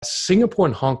Singapore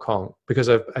and Hong Kong, because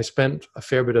I spent a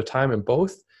fair bit of time in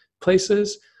both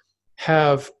places,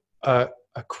 have a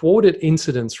quoted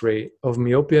incidence rate of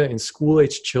myopia in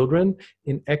school-age children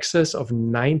in excess of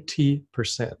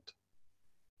 90%.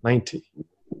 90.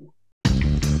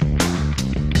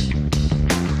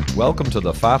 Welcome to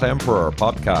the Fat Emperor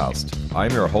podcast.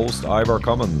 I'm your host, Ivor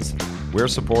Cummins. We're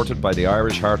supported by the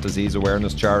Irish Heart Disease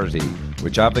Awareness Charity,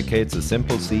 which advocates a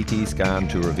simple CT scan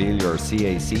to reveal your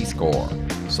CAC score.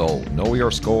 So, know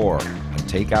your score and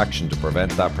take action to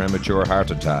prevent that premature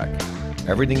heart attack.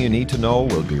 Everything you need to know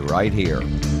will be right here.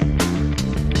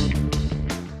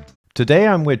 Today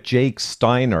I'm with Jake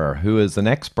Steiner, who is an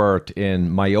expert in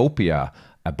myopia,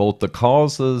 both the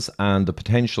causes and the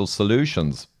potential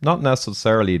solutions, not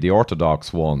necessarily the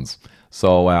orthodox ones.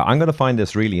 So I'm going to find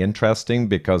this really interesting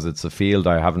because it's a field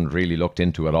I haven't really looked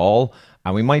into at all,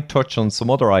 and we might touch on some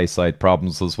other eyesight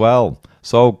problems as well.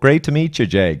 So great to meet you,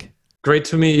 Jake. Great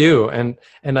to meet you, and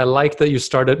I like that you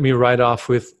started me right off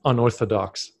with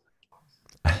unorthodox.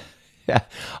 Yeah,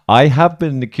 I have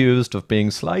been accused of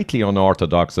being slightly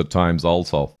unorthodox at times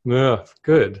also. Yeah,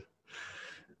 good.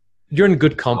 You're in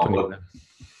good company then.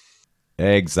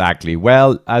 Exactly.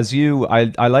 Well, I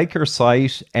like your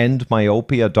site,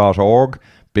 endmyopia.org,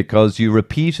 because you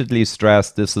repeatedly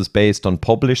stress this is based on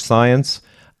published science.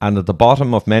 And at the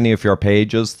bottom of many of your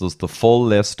pages, there's the full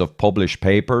list of published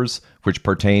papers which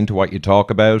pertain to what you talk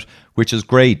about, which is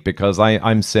great because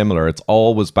I'm similar. It's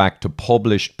always back to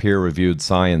published peer-reviewed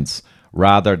science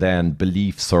rather than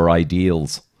beliefs or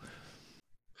ideals.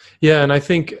 Yeah, and I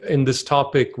think in this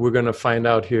topic, we're going to find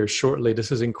out here shortly,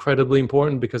 this is incredibly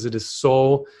important because it is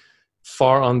so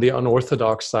far on the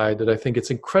unorthodox side that I think it's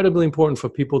incredibly important for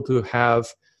people to have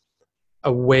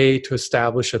a way to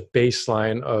establish a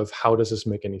baseline of how does this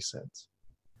make any sense.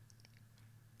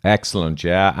 Excellent,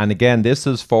 yeah. And again, this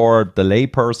is for the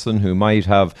layperson who might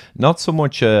have not so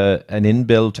much an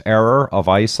inbuilt error of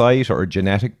eyesight or a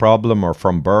genetic problem or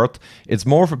from birth. It's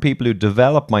more for people who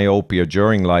develop myopia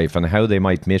during life and how they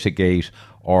might mitigate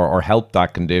or help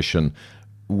that condition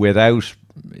without,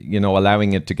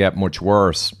 allowing it to get much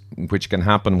worse, which can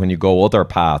happen when you go other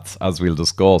paths, as we'll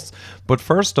discuss. But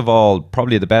first of all,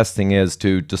 probably the best thing is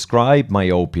to describe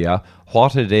myopia,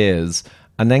 what it is,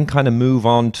 and then kind of move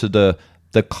on to the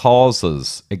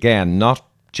causes, again, not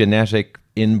genetic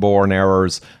inborn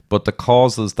errors, but the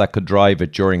causes that could drive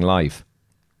it during life.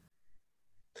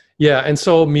 Yeah, and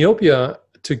so myopia,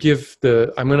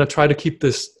 I'm going to try to keep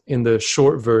this in the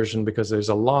short version because there's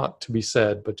a lot to be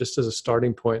said, but just as a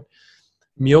starting point,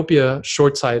 myopia,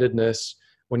 short-sightedness,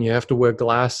 when you have to wear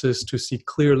glasses to see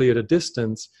clearly at a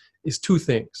distance, is two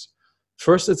things.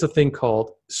 First, it's a thing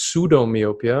called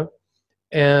pseudomyopia,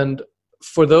 and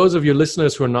for those of your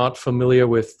listeners who are not familiar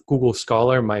with Google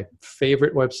Scholar, my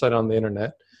favorite website on the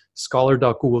internet,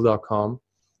 scholar.google.com,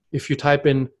 if you type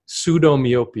in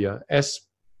pseudomyopia,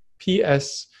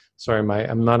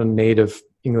 I'm not a native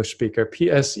English speaker,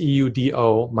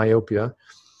 P-S-E-U-D-O, myopia,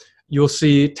 you'll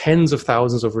see tens of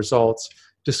thousands of results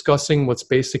discussing what's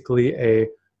basically a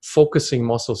focusing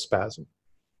muscle spasm,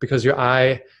 because your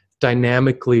eye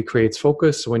dynamically creates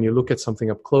focus. So when you look at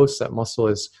something up close, that muscle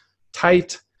is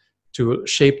tight to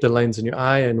shape the lens in your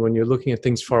eye, and when you're looking at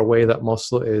things far away, that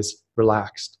muscle is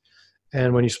relaxed.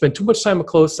 And when you spend too much time up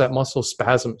close, that muscle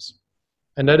spasms.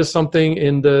 And that is something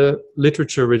in the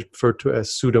literature referred to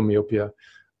as pseudomyopia,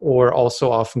 or also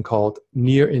often called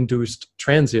near-induced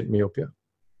transient myopia.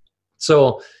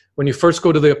 So when you first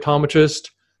go to the optometrist,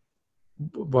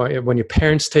 when your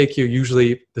parents take you,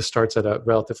 usually this starts at a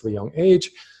relatively young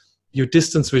age, your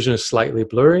distance vision is slightly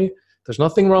blurry. There's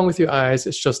nothing wrong with your eyes.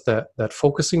 It's just that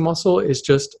focusing muscle is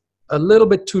just a little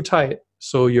bit too tight,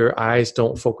 so your eyes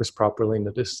don't focus properly in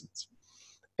the distance.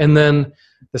 And then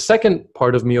the second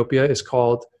part of myopia is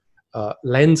called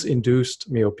lens-induced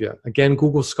myopia. Again,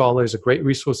 Google Scholar is a great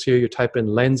resource here. You type in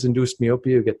lens-induced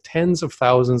myopia, you get tens of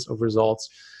thousands of results.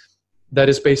 That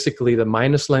is basically the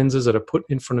minus lenses that are put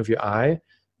in front of your eye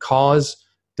cause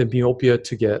the myopia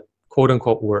to get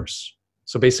quote-unquote worse.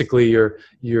 So basically, your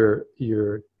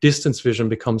distance vision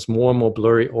becomes more and more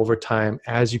blurry over time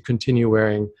as you continue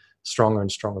wearing stronger and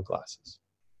stronger glasses.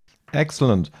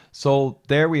 Excellent. So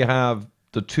there we have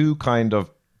the two kind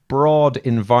of broad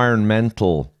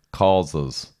environmental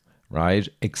causes, right?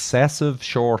 Excessive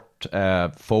short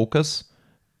focus,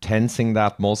 tensing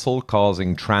that muscle,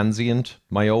 causing transient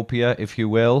myopia, if you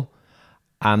will.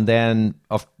 And then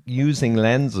of using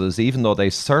lenses, even though they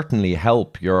certainly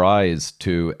help your eyes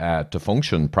to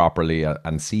function properly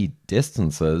and see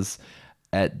distances,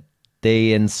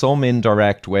 they in some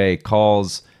indirect way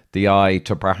cause the eye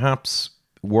to perhaps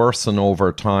worsen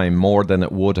over time more than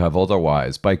it would have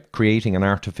otherwise by creating an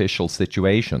artificial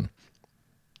situation.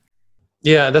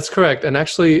 Yeah, that's correct. And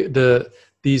actually,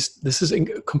 this is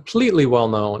completely well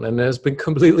known, and has been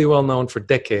completely well known for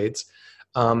decades.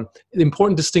 The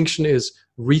important distinction is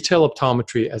retail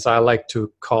optometry, as I like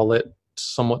to call it,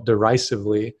 somewhat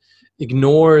derisively,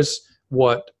 ignores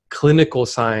what clinical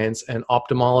science and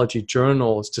ophthalmology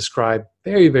journals describe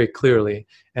very, very clearly.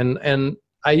 And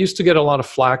I used to get a lot of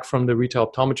flack from the retail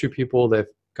optometry people. They've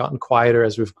gotten quieter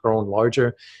as we've grown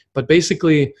larger, but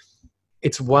basically,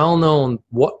 it's well known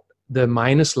what the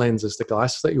minus lenses, the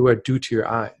glasses that you wear, do to your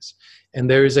eyes. And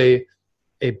there is a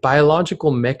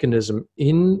biological mechanism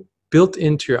built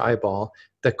into your eyeball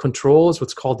that controls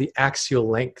what's called the axial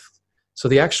length. So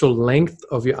the actual length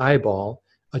of your eyeball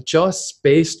adjusts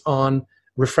based on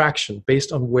refraction,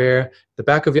 based on where the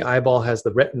back of your eyeball has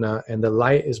the retina, and the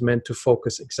light is meant to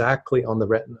focus exactly on the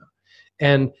retina.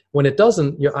 And when it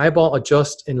doesn't, your eyeball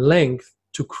adjusts in length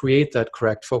to create that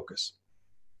correct focus.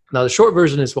 Now, the short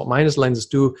version is what minus lenses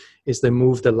do is they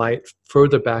move the light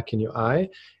further back in your eye,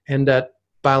 and that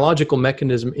biological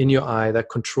mechanism in your eye that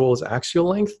controls axial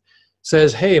length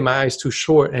says, hey, my eye's too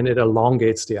short, and it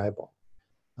elongates the eyeball.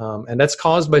 And that's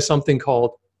caused by something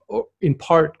called, or in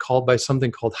part called by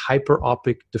something called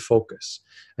hyperopic defocus.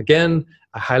 Again,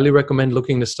 I highly recommend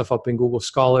looking this stuff up in Google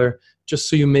Scholar, just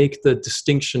so you make the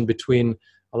distinction between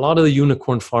a lot of the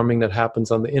unicorn farming that happens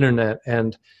on the internet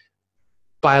and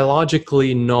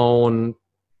biologically known,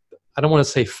 I don't want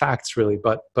to say facts really,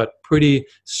 but pretty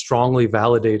strongly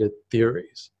validated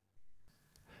theories.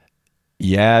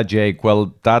 Yeah, Jake.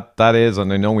 Well, that is,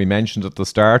 and I know we mentioned at the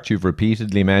start, you've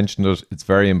repeatedly mentioned it. It's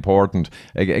very important.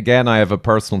 Again, I have a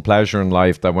personal pleasure in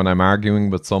life that when I'm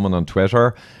arguing with someone on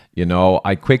Twitter,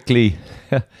 I quickly,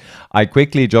 I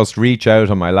quickly just reach out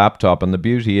on my laptop. And the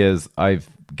beauty is, I've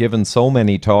given so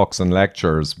many talks and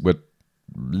lectures with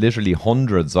literally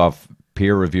hundreds of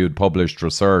peer-reviewed published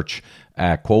research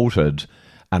quoted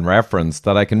and referenced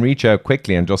that I can reach out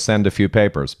quickly and just send a few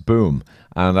papers. Boom.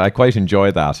 And I quite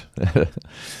enjoy that.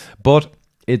 But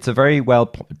it's a very well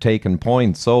taken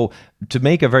point. So to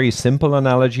make a very simple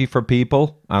analogy for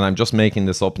people, and I'm just making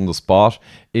this up on the spot,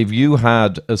 if you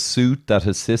had a suit that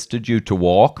assisted you to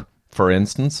walk, for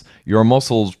instance, your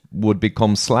muscles would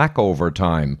become slack over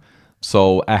time.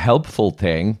 So a helpful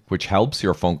thing, which helps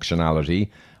your functionality,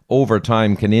 over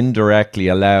time can indirectly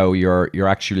allow your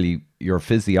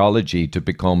physiology to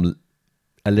become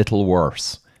a little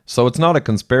worse. So it's not a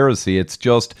conspiracy, it's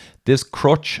just this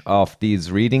crutch of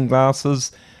these reading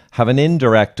glasses have an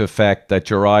indirect effect that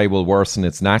your eye will worsen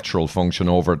its natural function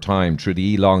over time through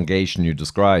the elongation you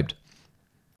described.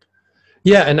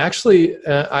 Yeah, and actually,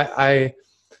 I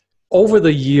over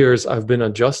the years, I've been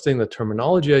adjusting the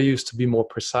terminology I use to be more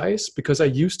precise, because I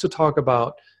used to talk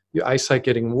about your eyesight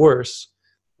getting worse,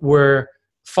 where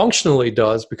functionally it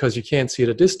does because you can't see at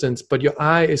a distance, but your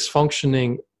eye is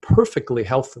functioning perfectly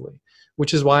healthily,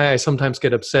 which is why I sometimes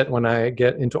get upset when I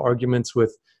get into arguments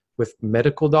with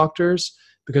medical doctors,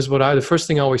 because the first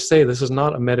thing I always say, this is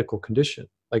not a medical condition.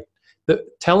 Like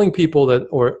telling people that,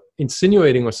 or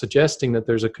insinuating or suggesting that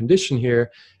there's a condition here,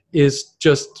 is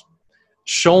just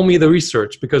show me the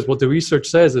research, because what the research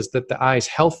says is that the eye is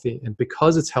healthy, and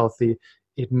because it's healthy,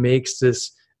 it makes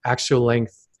this axial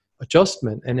length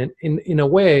adjustment. And in a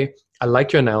way, I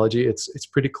like your analogy, it's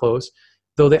pretty close.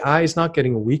 Though the eye is not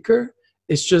getting weaker,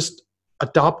 it's just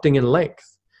adopting in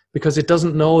length, because it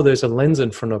doesn't know there's a lens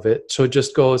in front of it. So it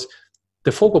just goes,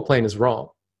 the focal plane is wrong.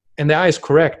 And the eye is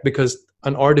correct because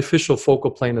an artificial focal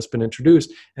plane has been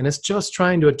introduced, and it's just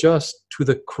trying to adjust to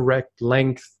the correct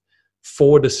length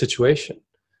for the situation.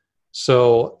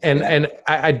 So, and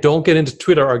I don't get into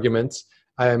Twitter arguments.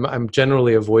 I'm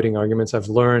generally avoiding arguments. I've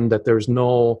learned that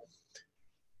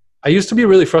I used to be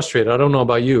really frustrated. I don't know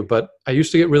about you, but I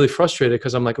used to get really frustrated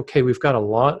because I'm like, okay, we've got a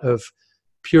lot of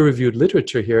peer-reviewed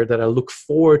literature here that I look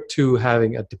forward to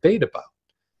having a debate about,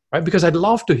 right? Because I'd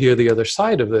love to hear the other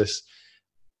side of this,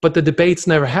 but the debates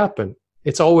never happen.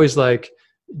 It's always like,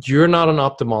 you're not an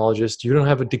ophthalmologist, you don't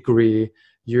have a degree,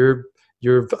 you're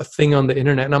a thing on the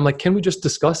internet. And I'm like, can we just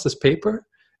discuss this paper?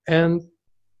 And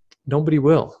nobody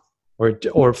will.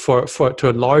 Or for to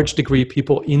a large degree,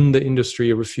 people in the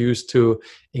industry refuse to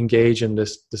engage in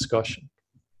this discussion.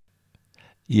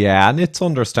 Yeah, and it's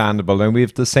understandable. And we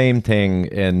have the same thing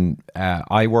in,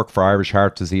 I work for Irish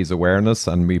Heart Disease Awareness,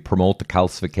 and we promote the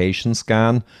calcification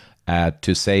scan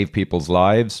to save people's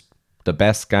lives. The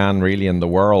best scan really in the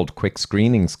world, quick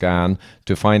screening scan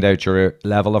to find out your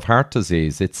level of heart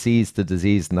disease. It sees the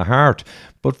disease in the heart.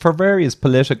 But for various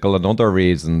political and other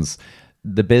reasons,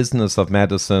 the business of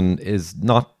medicine is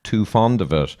not too fond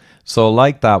of it. So,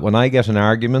 like that, when I get in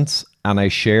arguments and I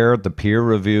share the peer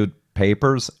reviewed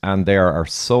papers, and there are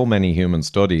so many human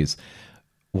studies,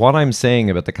 what I'm saying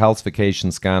about the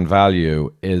calcification scan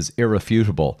value is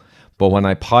irrefutable. But when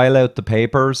I pile out the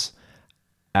papers,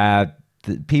 uh,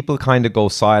 people kind of go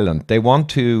silent. They want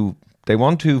to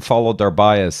follow their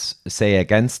bias, say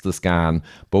against the scan,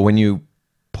 but when you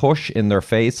push in their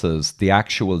faces the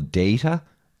actual data,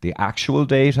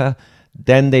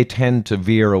 then they tend to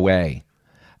veer away,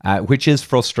 which is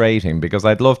frustrating because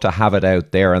I'd love to have it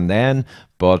out there and then,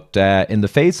 but in the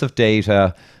face of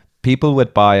data, people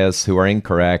with bias who are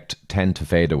incorrect tend to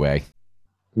fade away.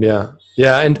 Yeah,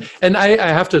 yeah, and I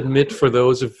have to admit, for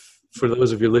those of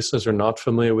your listeners who are not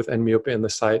familiar with Myopia and the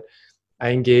site,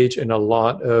 I engage in a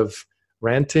lot of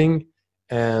ranting,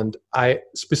 and I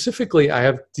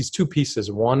have these two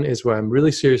pieces. One is where I'm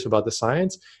really serious about the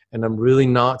science, and I'm really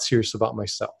not serious about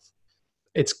myself.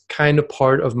 It's kind of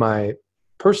part of my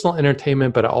personal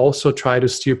entertainment, but I also try to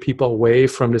steer people away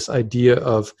from this idea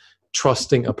of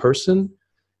trusting a person,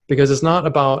 because it's not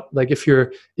about, like, if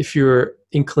your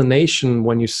inclination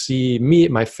when you see me,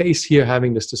 my face here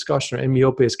having this discussion or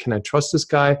myopia is, can I trust this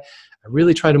guy? I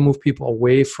really try to move people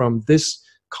away from this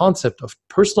concept of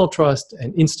personal trust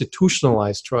and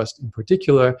institutionalized trust in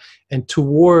particular, and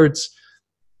towards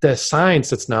the science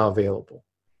that's now available,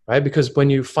 right? Because when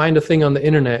you find a thing on the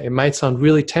internet, it might sound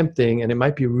really tempting and it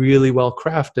might be really well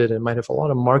crafted and it might have a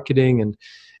lot of marketing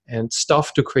and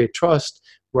stuff to create trust.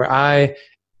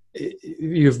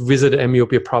 You've visited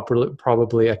Myopia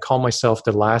probably. I call myself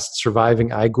the last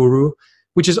surviving eye guru,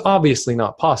 which is obviously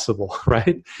not possible,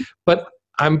 right? But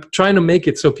I'm trying to make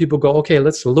it so people go, okay,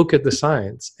 let's look at the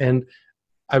science. And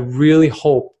I really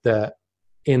hope that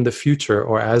in the future,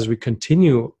 or as we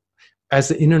continue, as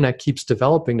the internet keeps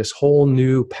developing this whole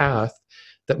new path,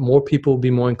 that more people will be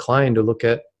more inclined to look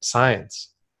at science,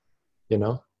 you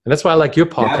know? And that's why I like your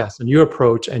Yeah. podcast and your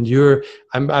approach and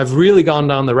I've really gone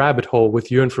down the rabbit hole with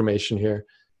your information here,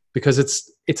 because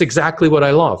it's exactly what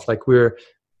I love. Like we're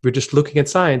just looking at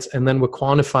science and then we're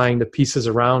quantifying the pieces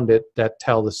around it that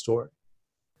tell the story.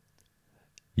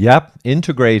 Yep,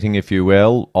 integrating, if you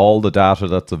will, all the data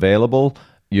that's available.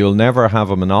 You'll never have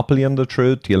a monopoly on the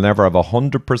truth. You'll never have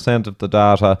 100% of the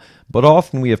data, but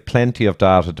often we have plenty of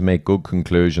data to make good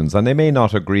conclusions, and they may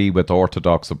not agree with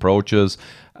orthodox approaches,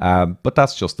 but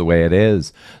that's just the way it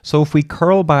is. So if we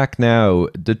curl back now,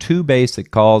 the two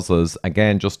basic causes,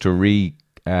 again, just to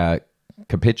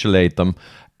recapitulate them,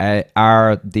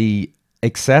 are the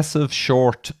excessive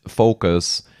short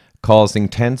focus causing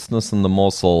tenseness in the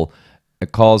muscle,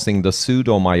 causing the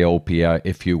pseudomyopia,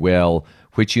 if you will,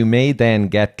 which you may then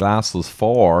get glasses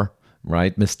for,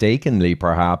 right, mistakenly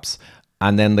perhaps,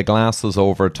 and then the glasses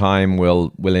over time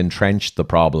will entrench the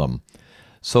problem.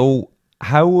 So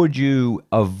how would you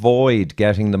avoid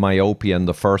getting the myopia in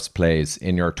the first place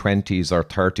in your 20s or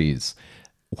 30s?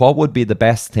 What would be the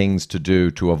best things to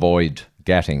do to avoid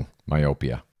getting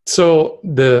myopia? So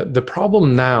the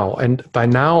problem now, and by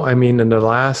now I mean in the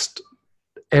last,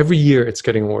 every year it's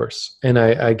getting worse, and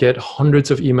I get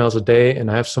hundreds of emails a day, and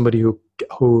I have somebody who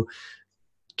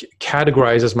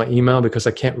categorizes my email because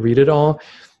I can't read it all,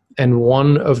 and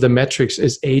one of the metrics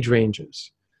is age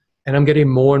ranges, and I'm getting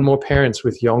more and more parents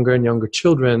with younger and younger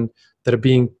children that are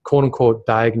being quote unquote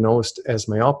diagnosed as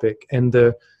myopic, and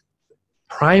the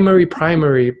primary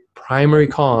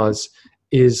cause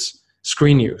is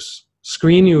screen use.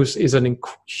 Screen use is a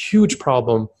huge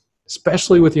problem,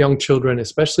 especially with young children,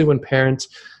 especially when parents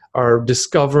are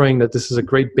discovering that this is a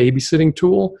great babysitting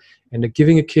tool and they're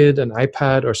giving a kid an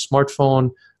iPad or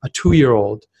smartphone, a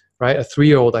 2-year-old, right? A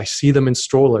 3-year-old, I see them in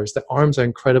strollers. The arms are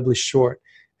incredibly short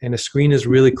and the screen is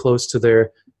really close to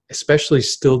their, especially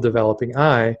still developing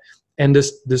eye. And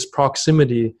this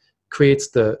proximity creates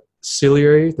the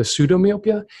ciliary, the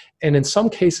pseudomyopia, and in some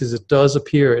cases it does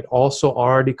appear it also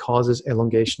already causes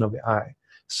elongation of the eye.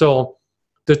 So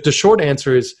the short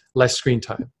answer is less screen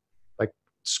time. Like,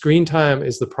 screen time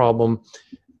is the problem.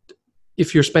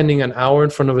 If you're spending an hour in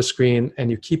front of a screen and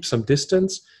you keep some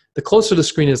distance, the closer the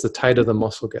screen is, the tighter the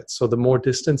muscle gets. So the more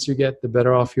distance you get, the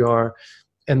better off you are.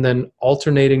 And then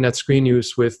alternating that screen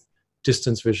use with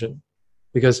distance vision,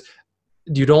 because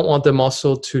you don't want the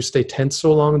muscle to stay tense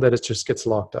so long that it just gets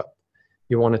locked up.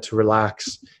 You want it to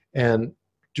relax. And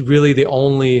really the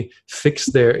only fix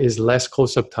there is less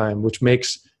close-up time, which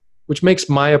makes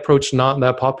my approach not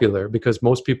that popular, because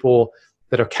most people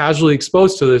that are casually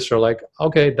exposed to this are like,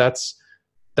 okay, that's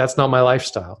not my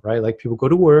lifestyle, right? Like, people go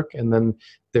to work and then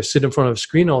they sit in front of a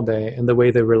screen all day, and the way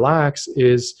they relax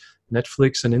is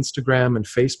Netflix and Instagram and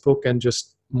Facebook and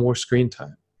just more screen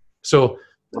time. So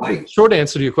the short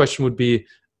answer to your question would be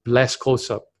less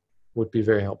close-up would be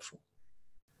very helpful.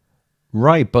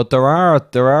 Right, but there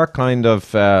are kind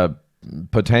of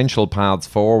potential paths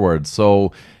forward.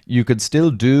 So you could still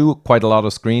do quite a lot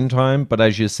of screen time, but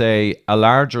as you say, a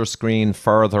larger screen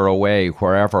further away,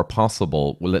 wherever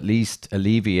possible, will at least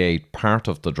alleviate part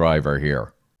of the driver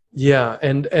here. Yeah,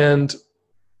 and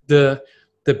the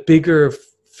bigger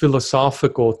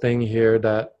philosophical thing here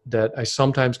that I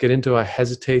sometimes get into, I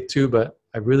hesitate to, but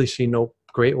I really see no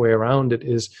great way around it,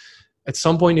 is at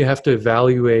some point you have to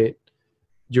evaluate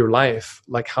your life,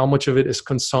 like how much of it is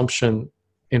consumption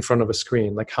in front of a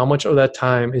screen, like how much of that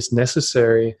time is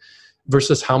necessary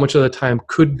versus how much of the time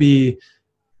could be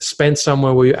spent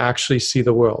somewhere where you actually see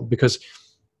the world. Because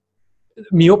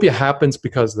myopia happens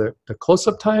because the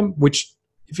close-up time, which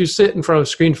if you sit in front of a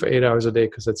screen for 8 hours a day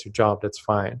because that's your job, that's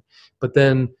fine. But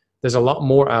then there's a lot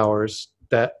more hours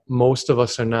that most of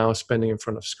us are now spending in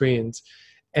front of screens.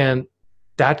 And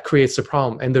that creates a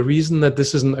problem. And the reason that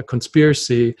this isn't a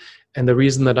conspiracy and the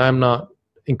reason that I'm not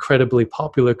incredibly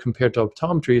popular compared to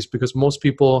optometry is because most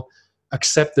people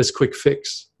accept this quick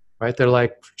fix, right? They're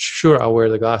like, sure, I'll wear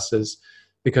the glasses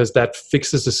because that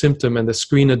fixes the symptom, and the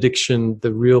screen addiction,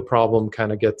 the real problem,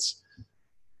 kind of gets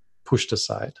pushed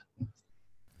aside.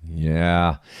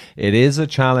 Yeah, it is a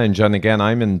challenge. And again,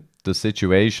 I'm in the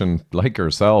situation like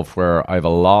yourself where I have a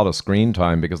lot of screen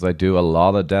time because I do a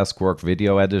lot of desk work,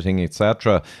 video editing,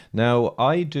 etc. Now,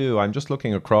 I'm just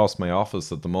looking across my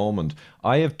office at the moment.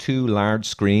 I have two large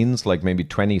screens, like maybe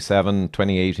 27,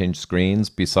 28-inch screens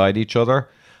beside each other.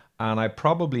 And I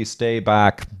probably stay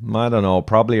back, I don't know,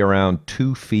 probably around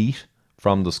 2 feet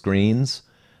from the screens.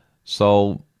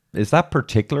 So is that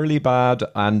particularly bad?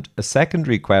 And a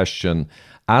secondary question,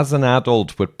 as an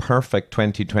adult with perfect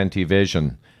 20/20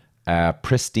 vision,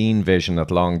 pristine vision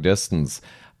at long distance,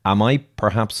 am I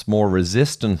perhaps more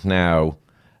resistant now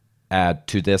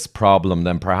to this problem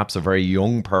than perhaps a very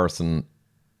young person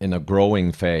in a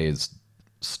growing phase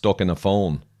stuck in a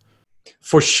phone?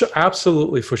 For sure,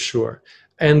 absolutely, for sure.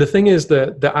 And the thing is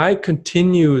that the eye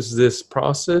continues this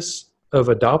process of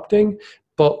adopting,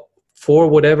 but for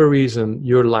whatever reason,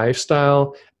 your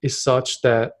lifestyle is such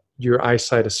that your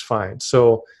eyesight is fine.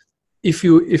 So if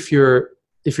your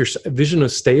vision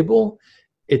is stable,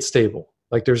 it's stable.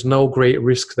 Like there's no great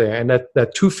risk there, and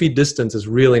that 2 feet distance is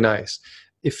really nice.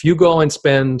 If you go and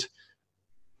spend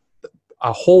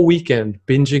a whole weekend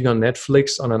binging on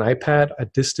Netflix on an iPad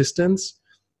at this distance,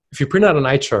 if you print out an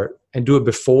eye chart and do it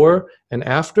before and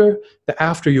after, the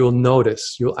after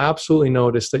you'll absolutely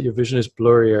notice that your vision is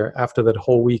blurrier after that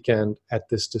whole weekend at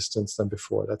this distance than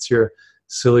before. That's your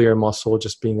ciliary muscle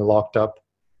just being locked up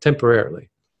temporarily.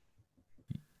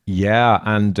 Yeah,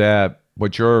 and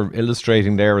what you're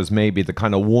illustrating there is maybe the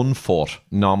kind of 1 foot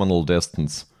nominal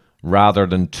distance rather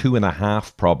than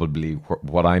 2.5, probably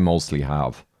what I mostly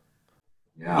have.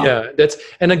 Yeah,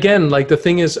 and again, like the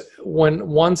thing is,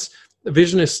 once the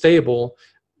vision is stable,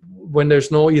 when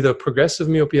there's no either progressive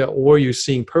myopia or you're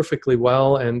seeing perfectly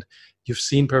well and you've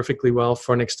seen perfectly well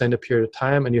for an extended period of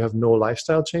time and you have no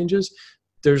lifestyle changes,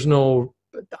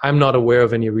 I'm not aware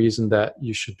of any reason that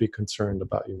you should be concerned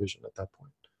about your vision at that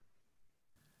point.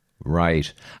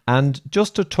 Right. And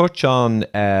just to touch on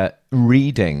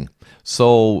reading.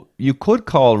 So you could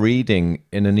call reading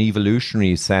in an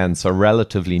evolutionary sense a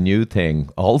relatively new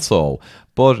thing also,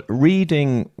 but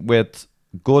reading with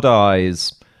good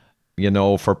eyes,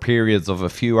 for periods of a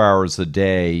few hours a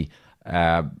day,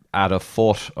 at a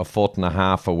foot and a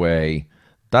half away,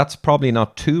 that's probably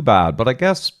not too bad. But I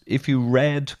guess if you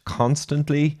read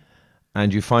constantly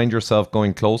and you find yourself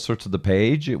going closer to the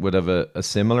page, it would have a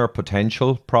similar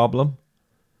potential problem.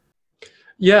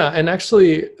 Yeah, and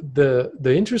actually the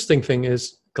interesting thing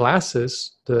is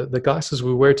glasses, the glasses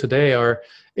we wear today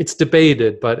it's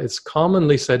debated, but it's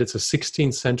commonly said it's a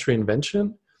 16th century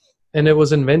invention. And it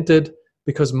was invented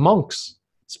because monks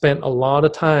spent a lot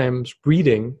of time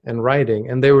reading and writing,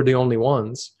 and they were the only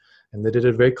ones. And they did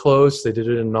it very close. They did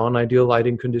it in non-ideal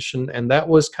lighting condition. And that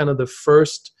was kind of the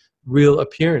first real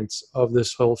appearance of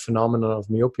this whole phenomenon of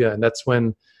myopia. And that's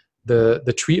when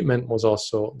the treatment was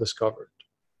also discovered.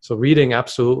 So reading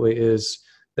absolutely is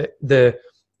the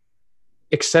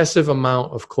excessive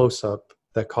amount of close-up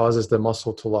that causes the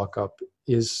muscle to lock up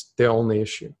is the only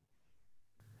issue.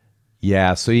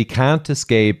 Yeah, so you can't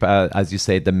escape, as you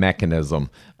say, the mechanism.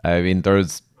 I mean,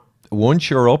 once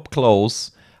you're up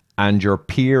close and you're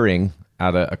peering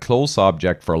at a close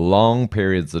object for long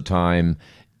periods of time,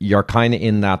 you're kind of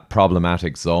in that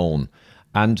problematic zone.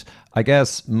 And I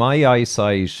guess my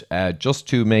eyesight, just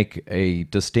to make a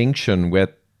distinction with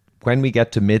when we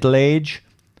get to middle age,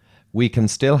 we can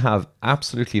still have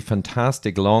absolutely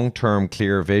fantastic long-term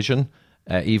clear vision,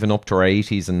 even up to our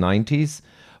 80s and 90s.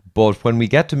 But when we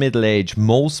get to middle age,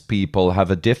 most people have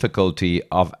a difficulty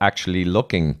of actually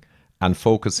looking and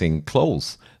focusing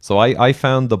close. So I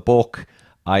found the book,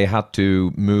 I had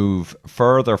to move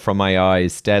further from my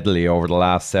eyes steadily over the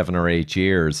last 7 or 8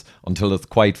 years until it's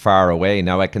quite far away.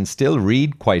 Now I can still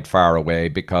read quite far away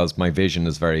because my vision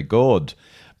is very good,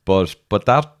 but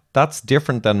that's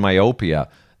different than myopia.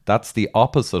 That's the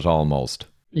opposite almost.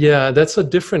 Yeah, that's a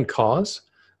different cause.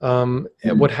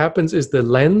 What happens is the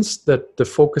lens that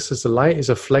focuses the light is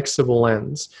a flexible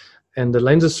lens, and the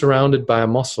lens is surrounded by a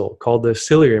muscle called the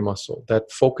ciliary muscle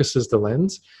that focuses the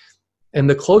lens. And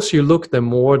the closer you look, the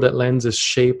more that lens is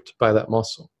shaped by that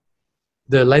muscle.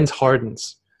 The lens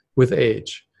hardens with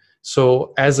age.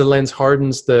 So as the lens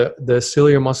hardens, the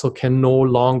ciliary muscle can no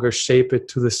longer shape it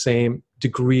to the same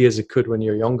degree as it could when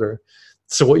you're younger.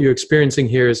 So what you're experiencing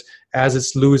here is as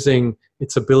it's losing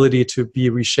its ability to be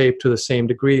reshaped to the same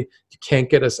degree, you can't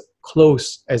get as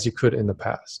close as you could in the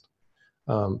past.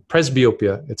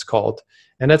 Presbyopia, it's called.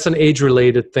 And that's an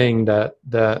age-related thing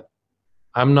that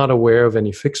I'm not aware of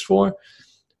any fix for.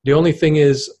 The only thing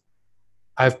is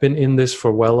I've been in this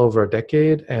for well over a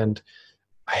decade, and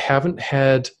I haven't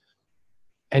had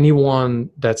anyone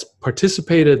that's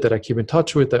participated that I keep in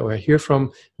touch with, that I hear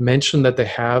from, mention that they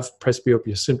have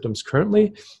presbyopia symptoms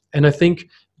currently. And I think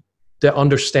the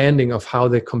understanding of how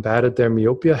they combated their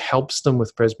myopia helps them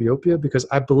with presbyopia, because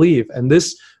I believe, and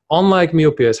this, unlike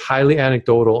myopia, is highly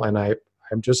anecdotal, and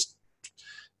I'm just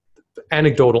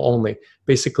anecdotal only,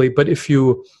 basically. But if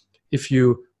you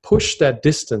push that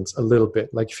distance a little bit,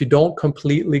 like if you don't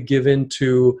completely give in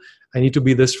to, I need to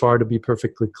be this far to be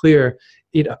perfectly clear,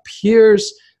 it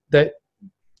appears that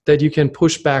you can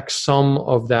push back some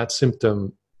of that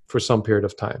symptom for some period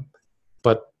of time.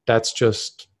 But that's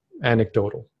just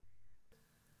anecdotal.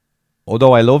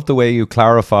 Although I love the way you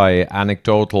clarify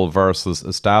anecdotal versus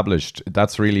established,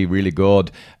 that's really, really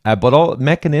good. But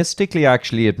mechanistically,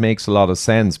 actually, it makes a lot of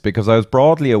sense, because I was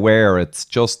broadly aware it's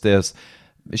just this,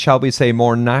 shall we say,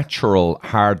 more natural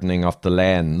hardening of the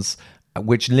lens,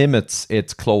 which limits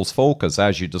its close focus,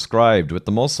 as you described, with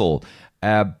the muscle.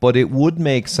 But it would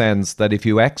make sense that if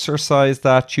you exercise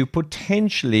that, you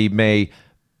potentially may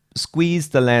squeeze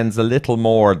the lens a little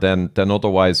more than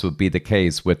otherwise would be the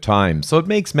case with time. So it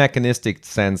makes mechanistic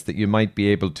sense that you might be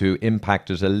able to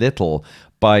impact it a little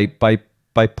by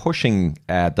pushing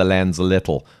the lens a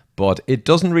little. But it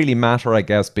doesn't really matter, I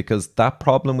guess, because that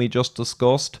problem we just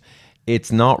discussed,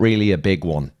 it's not really a big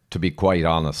one, to be quite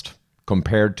honest,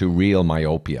 compared to real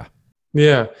myopia.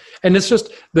 Yeah. And it's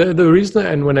just the reason,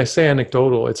 and when I say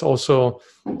anecdotal, it's also,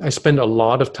 I spend a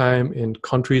lot of time in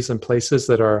countries and places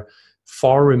that are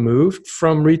far removed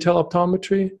from retail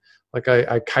optometry. Like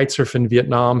I kite surf in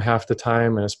Vietnam half the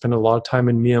time, and I spend a lot of time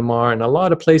in Myanmar, and a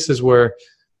lot of places where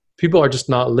people are just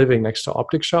not living next to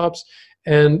optic shops.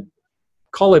 And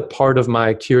call it part of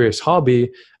my curious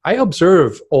hobby, I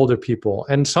observe older people,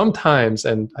 and sometimes,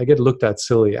 and I get looked at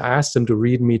silly, I ask them to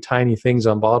read me tiny things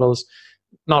on bottles.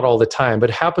 Not all the time, but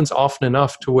it happens often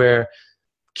enough to where,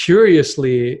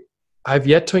 curiously, I've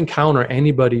yet to encounter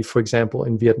anybody, for example,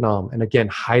 in Vietnam, and again,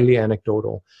 highly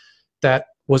anecdotal, that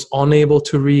was unable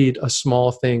to read a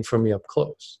small thing for me up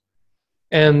close.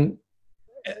 And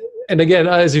again,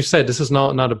 as you said, this is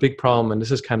not a big problem, and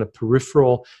this is kind of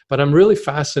peripheral, but I'm really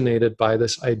fascinated by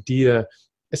this idea,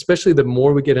 especially the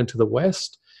more we get into the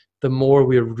West, the more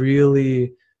we're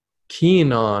really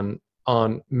keen on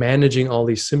managing all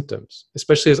these symptoms,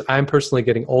 especially as I'm personally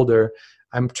getting older.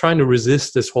 I'm trying to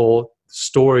resist this whole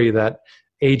story that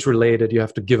age-related, you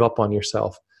have to give up on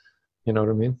yourself. You know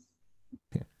what I mean?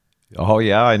 Oh,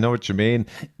 yeah, I know what you mean.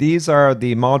 These are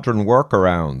the modern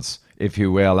workarounds, if you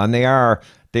will, and they are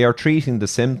treating the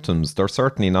symptoms. They're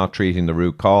certainly not treating the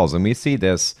root cause. And we see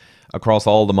this across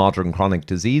all the modern chronic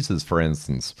diseases, for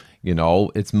instance. You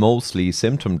know, it's mostly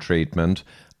symptom treatment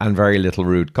and very little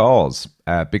root cause,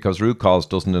 because root cause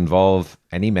doesn't involve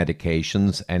any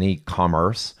medications, any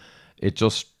commerce. It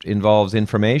just involves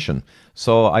information.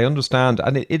 So I understand.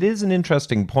 And it is an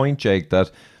interesting point, Jake, that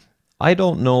I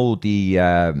don't know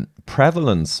the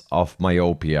prevalence of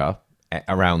myopia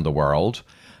around the world.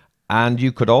 And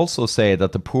you could also say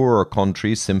that the poorer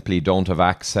countries simply don't have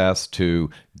access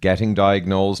to getting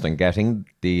diagnosed and getting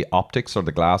the optics or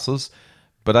the glasses.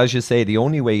 But as you say, the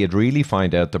only way you'd really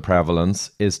find out the prevalence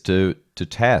is to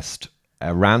test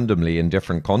randomly in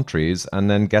different countries and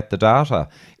then get the data.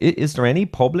 Is there any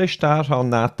published data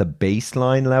on that, the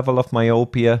baseline level of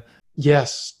myopia?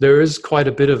 Yes, there is quite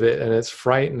a bit of it, and it's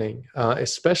frightening.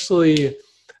 Especially,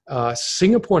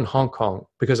 Singapore and Hong Kong,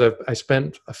 because I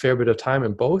spent a fair bit of time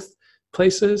in both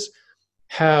places,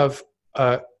 have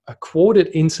a quoted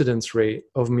incidence rate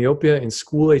of myopia in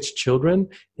school-age children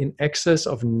in excess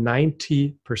of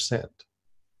 90%.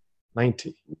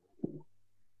 90.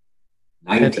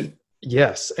 90. And,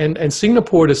 yes. And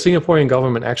Singapore, the Singaporean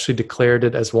government actually declared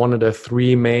it as one of the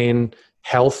three main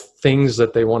health things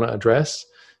that they want to address,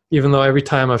 even though every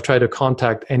time I've tried to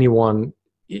contact anyone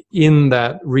in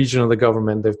that region of the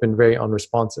government, they've been very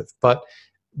unresponsive. But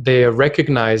they are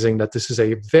recognizing that this is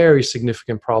a very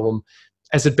significant problem,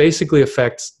 as it basically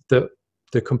affects the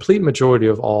complete majority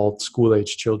of all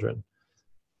school-age children.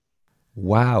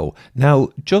 Wow. Now,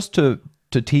 just to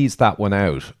tease that one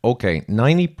out, okay,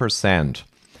 90%.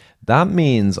 That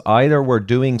means either we're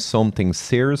doing something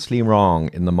seriously wrong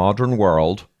in the modern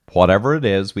world, whatever it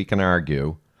is, we can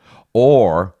argue,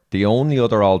 or the only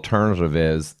other alternative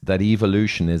is that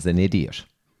evolution is an idiot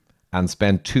and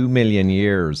spent 2 million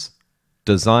years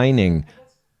designing.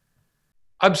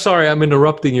 I'm sorry, I'm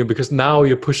interrupting you because now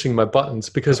you're pushing my buttons.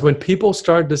 Because when people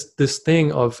start this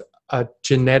thing of a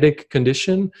genetic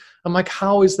condition, I'm like,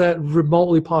 how is that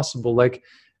remotely possible? Like,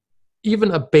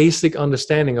 even a basic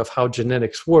understanding of how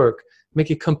genetics work make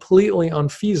it completely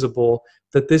unfeasible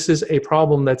that this is a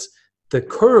problem that's the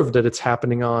curve that it's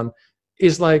happening on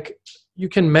is like, you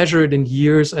can measure it in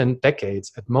years and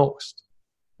decades at most,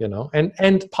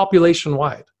 and population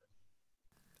wide.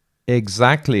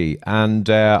 Exactly. And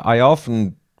I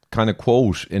often kind of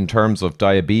quote in terms of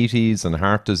diabetes and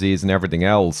heart disease and everything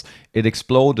else, it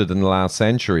exploded in the last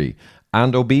century.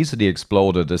 And obesity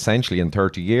exploded essentially in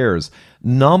 30 years.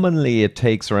 Nominally, it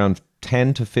takes around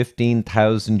 10 to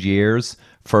 15,000 years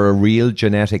for a real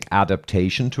genetic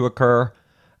adaptation to occur.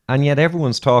 And yet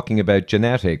everyone's talking about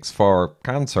genetics for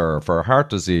cancer, for heart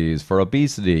disease, for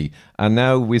obesity. And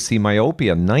now we see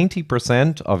myopia.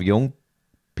 90% of young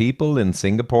people in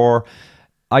Singapore,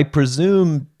 I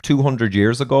presume 200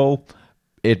 years ago,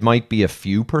 it might be a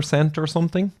few percent or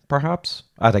something, perhaps,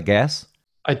 at a guess.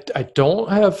 I don't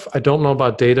know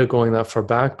about data going that far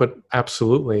back, but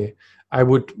absolutely, I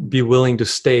would be willing to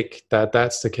stake that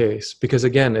that's the case, because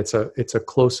again, it's a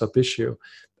close-up issue.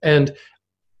 And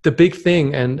the big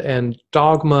thing, and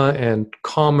dogma and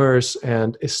commerce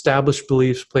and established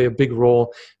beliefs play a big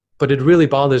role, but it really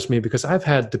bothers me because I've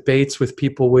had debates with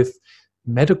people with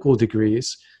medical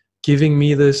degrees giving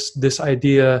me this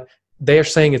idea. They're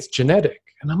saying it's genetic.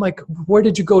 And I'm like, where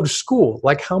did you go to school?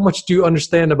 Like, how much do you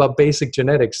understand about basic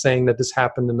genetics saying that this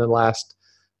happened in the last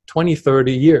 20,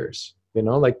 30 years?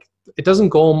 Like, it doesn't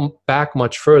go back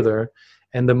much further.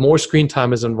 And the more screen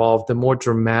time is involved, the more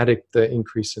dramatic the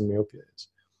increase in myopia is.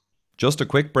 Just a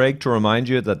quick break to remind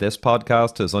you that this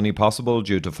podcast is only possible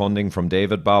due to funding from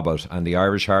David Bobbitt and the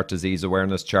Irish Heart Disease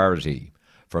Awareness Charity.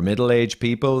 For middle-aged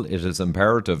people, it is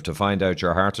imperative to find out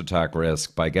your heart attack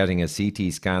risk by getting a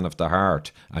CT scan of the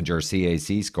heart and your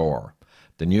CAC score.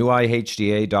 The new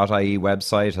ihda.ie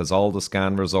website has all the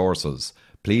scan resources.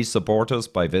 Please support us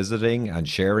by visiting and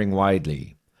sharing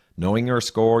widely. Knowing your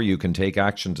score, you can take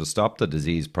action to stop the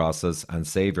disease process and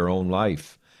save your own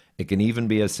life. It can even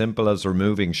be as simple as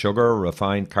removing sugar,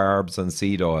 refined carbs and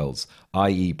seed oils,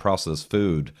 i.e. processed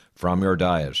food, from your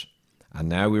diet. And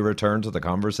now we return to the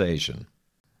conversation.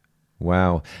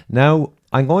 Wow. Now,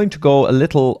 I'm going to go a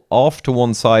little off to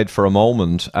one side for a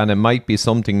moment, and it might be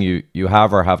something you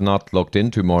have or have not looked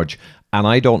into much, and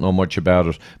I don't know much about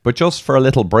it. But just for a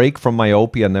little break from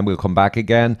myopia, and then we'll come back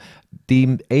again.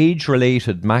 The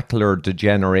age-related macular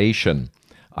degeneration.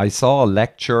 I saw a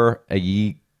lecture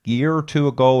a year or two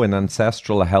ago in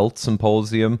Ancestral Health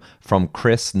Symposium from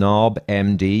Chris Knob,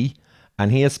 MD,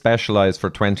 and he has specialized for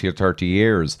 20 or 30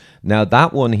 years. Now,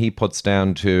 that one he puts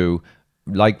down to,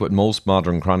 like with most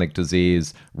modern chronic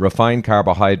disease, refined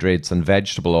carbohydrates and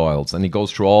vegetable oils. And he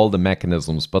goes through all the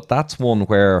mechanisms. But that's one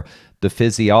where the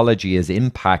physiology is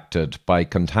impacted by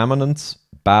contaminants,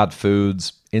 bad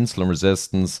foods, insulin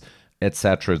resistance,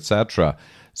 etc., etc.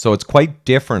 So it's quite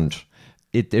different.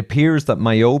 It appears that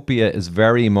myopia is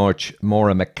very much more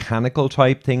a mechanical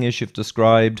type thing, as you've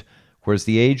described, whereas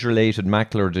the age-related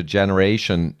macular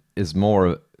degeneration is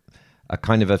more a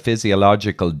kind of a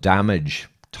physiological damage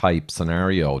type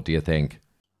scenario, do you think?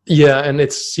 Yeah, and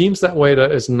it seems that way.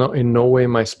 That is in no way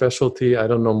my specialty. I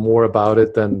don't know more about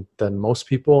it than most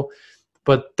people,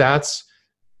 but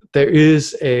there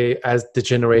is as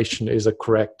degeneration is a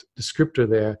correct descriptor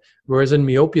there. Whereas in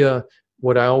myopia,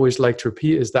 what I always like to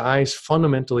repeat is the eye is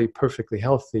fundamentally perfectly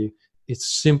healthy.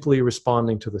 It's simply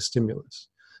responding to the stimulus.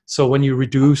 So when you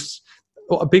reduce,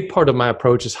 a big part of my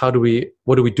approach is what do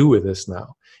we do with this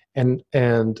now? And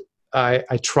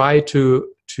I try to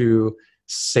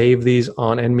save these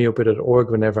on nmyopia.org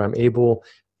whenever I'm able.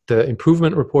 The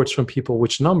improvement reports from people,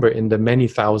 which number in the many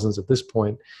thousands at this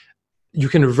point. You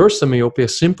can reverse the myopia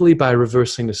simply by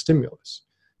reversing the stimulus.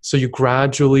 So you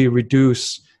gradually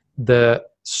reduce the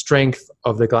strength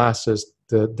of the glasses,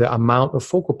 the amount of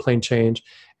focal plane change,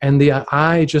 and the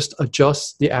eye just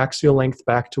adjusts the axial length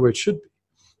back to where it should be.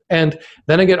 And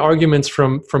then I get arguments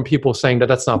from people saying that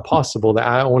that's not possible. The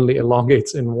eye only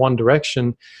elongates in one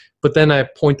direction. But then I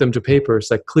point them to papers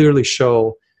that clearly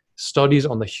show studies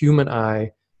on the human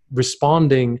eye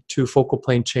responding to focal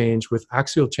plane change with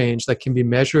axial change that can be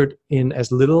measured in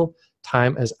as little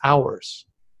time as hours.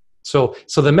 So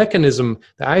the mechanism,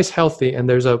 the eye is healthy, and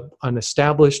there's an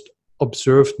established,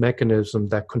 observed mechanism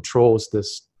that controls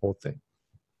this whole thing.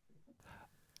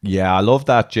 Yeah, I love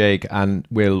that, Jake, and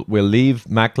we'll leave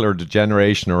macular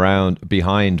degeneration around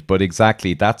behind, but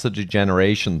exactly, that's a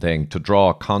degeneration thing, to draw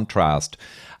a contrast.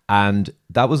 And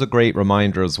that was a great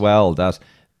reminder as well that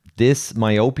this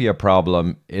myopia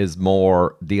problem is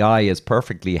more, the eye is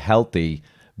perfectly healthy,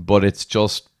 but it's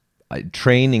just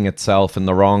training itself in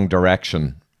the wrong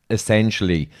direction,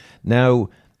 essentially. Now,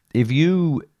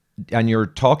 and you're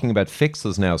talking about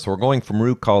fixes now, so we're going from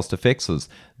root cause to fixes.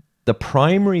 The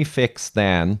primary fix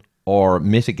then, or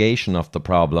mitigation of the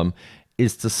problem,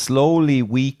 is to slowly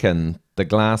weaken the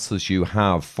glasses you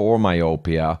have for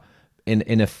myopia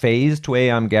in a phased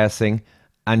way, I'm guessing,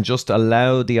 and just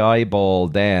allow the eyeball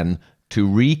then to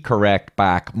recorrect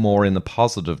back more in the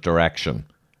positive direction,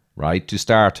 right? To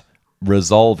start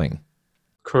resolving.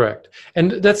 Correct.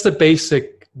 And that's the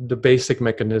basic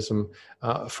mechanism.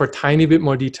 For a tiny bit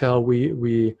more detail,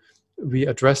 we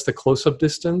address the close-up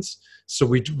distance. So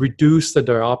we reduce the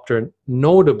diopter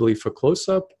notably for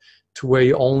close-up to where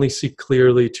you only see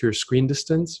clearly to your screen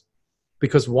distance.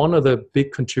 Because one of the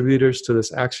big contributors to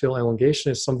this axial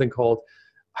elongation is something called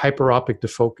hyperopic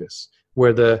defocus,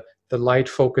 where the light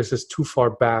focus is too far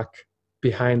back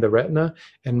behind the retina.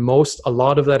 And a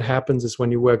lot of that happens is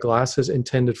when you wear glasses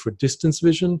intended for distance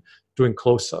vision during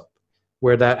close-up,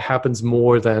 where that happens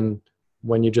more than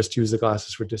when you just use the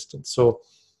glasses for distance. So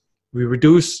we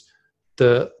reduce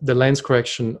the lens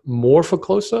correction more for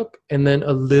close-up and then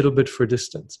a little bit for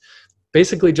distance.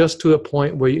 Basically just to a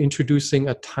point where you're introducing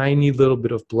a tiny little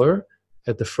bit of blur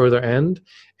at the further end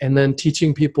and then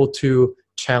teaching people to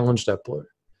challenge that blur.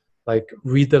 Like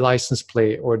read the license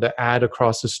plate or the ad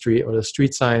across the street or the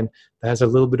street sign that has a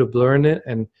little bit of blur in it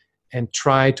and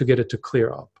try to get it to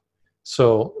clear up.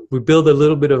 So we build a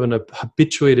little bit of an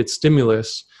habituated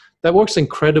stimulus that works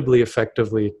incredibly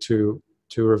effectively to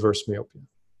reverse myopia.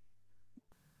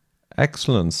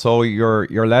 Excellent. So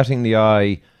you're letting the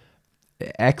eye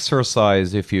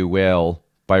exercise, if you will,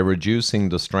 by reducing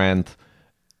the strength.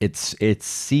 It's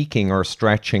seeking or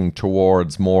stretching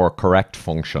towards more correct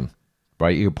function,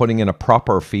 right? You're putting in a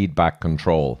proper feedback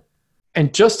control.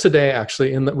 And just today,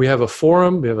 actually, we have a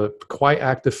forum. We have a quite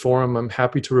active forum, I'm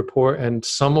happy to report. And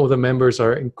some of the members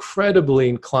are incredibly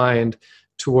inclined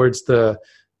towards the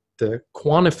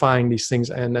quantifying these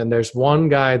things. And there's one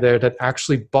guy there that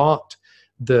actually bought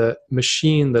the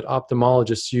machine that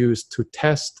ophthalmologists use to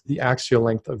test the axial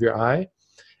length of your eye.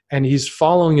 And he's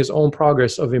following his own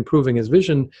progress of improving his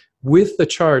vision with the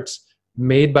charts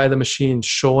made by the machine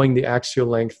showing the axial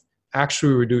length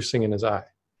actually reducing in his eye.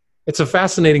 It's a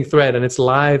fascinating thread, and it's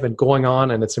live and going on,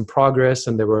 and it's in progress,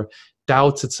 and there were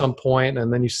doubts at some point,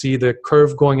 and then you see the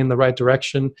curve going in the right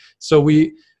direction. So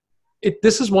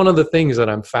this is one of the things that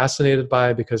I'm fascinated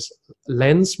by, because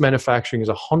lens manufacturing is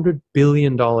a $100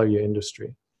 billion a year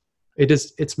industry.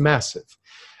 It's massive.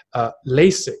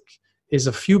 LASIK is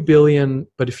a few billion,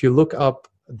 but if you look up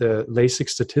the LASIK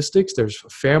statistics, there's a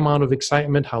fair amount of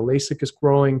excitement how LASIK is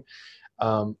growing.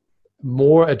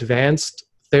 More advanced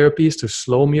therapies to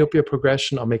slow myopia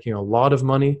progression are making a lot of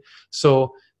money.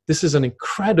 So this is an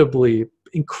incredibly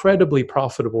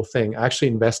profitable thing. I actually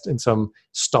invest in some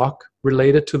stock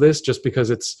related to this just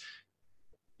because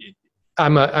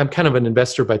I'm kind of an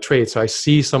investor by trade. So I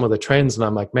see some of the trends and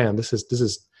I'm like, man, this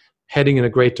is heading in a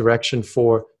great direction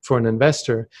for an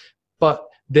investor. But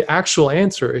the actual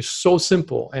answer is so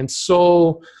simple and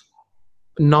so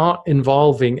not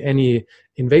involving any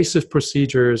invasive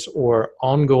procedures or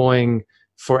ongoing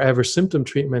forever symptom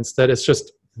treatments that it's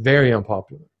just very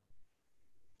unpopular.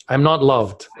 I'm not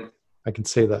loved. I can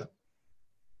say that.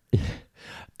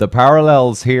 The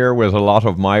parallels here with a lot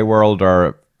of my world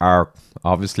are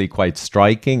obviously quite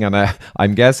striking, and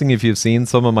I'm guessing if you've seen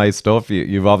some of my stuff,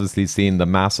 you've obviously seen the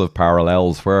massive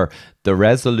parallels where the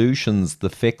resolutions, the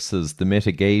fixes, the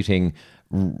mitigating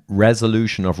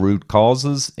resolution of root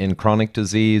causes in chronic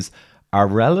disease are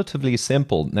relatively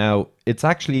simple. Now, it's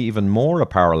actually even more a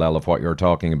parallel of what you're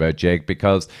talking about, Jake,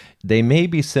 because they may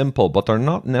be simple, but they're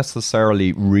not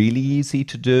necessarily really easy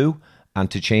to do and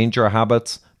to change your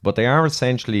habits, but they are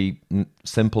essentially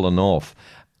simple enough.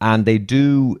 And they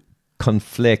do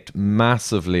conflict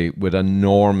massively with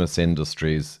enormous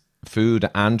industries, food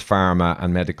and pharma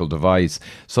and medical device.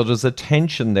 So there's a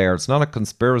tension there. It's not a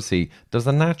conspiracy. There's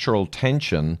a natural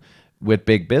tension with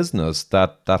big business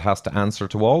that has to answer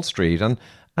to Wall Street. And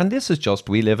this is just,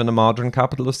 we live in a modern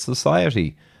capitalist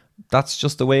society. That's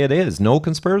just the way it is. No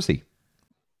conspiracy.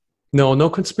 No, no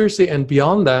conspiracy. And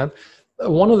beyond that,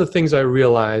 one of the things I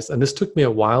realized, and this took me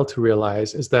a while to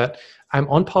realize, is that I'm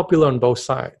unpopular on both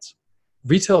sides.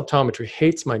 Retail optometry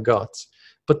hates my guts,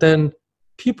 but then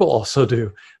people also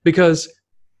do. Because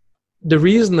the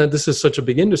reason that this is such a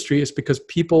big industry is because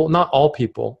people, not all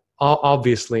people,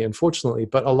 obviously, unfortunately,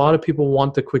 but a lot of people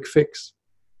want the quick fix.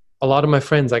 A lot of my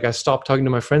friends, like I stopped talking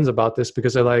to my friends about this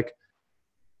because they're like,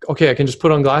 okay, I can just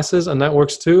put on glasses and that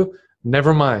works too.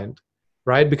 Never mind,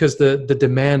 right? Because the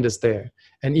demand is there.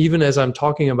 And even as I'm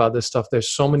talking about this stuff, there's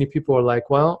so many people who are like,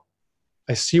 well,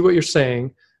 I see what you're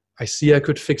saying. I see I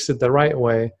could fix it the right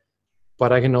way,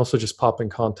 but I can also just pop in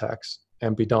contacts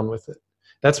and be done with it.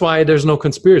 That's why there's no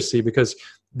conspiracy, because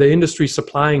the industry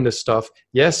supplying this stuff,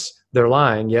 yes, they're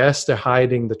lying. Yes, they're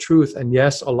hiding the truth. And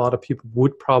yes, a lot of people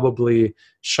would probably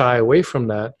shy away from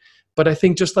that. But I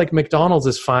think just like McDonald's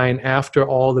is fine after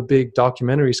all the big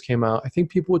documentaries came out, I think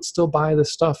people would still buy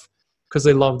this stuff because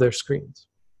they love their screens.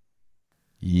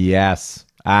 Yes.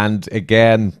 And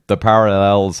again, the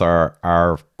parallels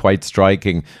are quite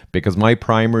striking, because my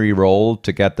primary role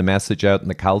to get the message out in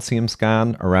the calcium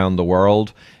scan around the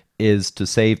world is to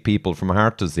save people from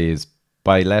heart disease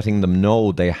by letting them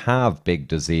know they have big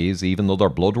disease, even though their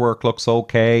blood work looks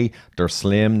okay, they're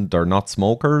slim, they're not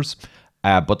smokers.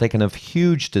 But they can have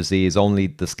huge disease only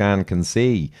the scan can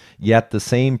see. Yet the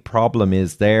same problem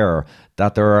is there,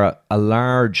 that there are a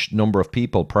large number of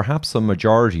people, perhaps a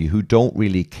majority, who don't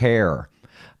really care.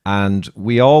 And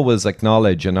we always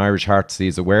acknowledge in Irish Heart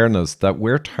Disease Awareness that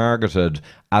we're targeted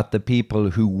at the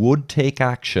people who would take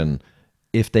action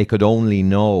if they could only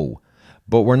know.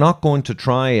 But we're not going to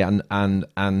try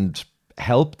and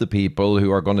help the people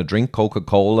who are going to drink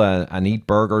Coca-Cola and eat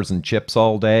burgers and chips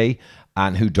all day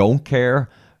and who don't care.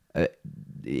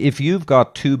 If you've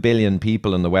got 2 billion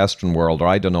people in the Western world, or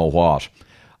I don't know what,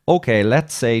 okay,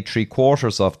 let's say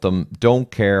 3/4 of them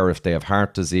don't care if they have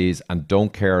heart disease and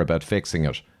don't care about fixing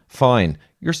it. Fine,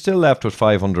 you're still left with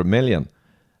 500 million.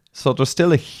 So there's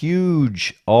still a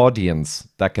huge audience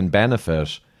that can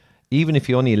benefit, even if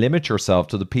you only limit yourself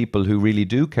to the people who really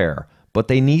do care. But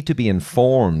they need to be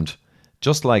informed,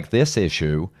 just like this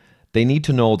issue. They need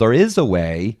to know there is a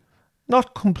way,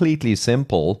 not completely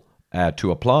simple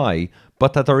to apply,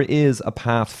 but that there is a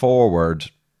path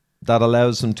forward that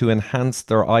allows them to enhance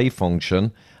their eye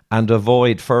function and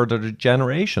avoid further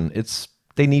degeneration.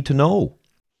 They need to know.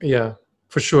 Yeah,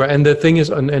 for sure. And the thing is,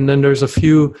 and then there's a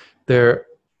few there.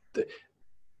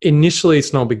 Initially,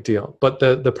 it's no big deal, but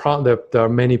there are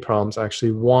many problems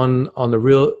actually. One, on the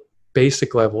real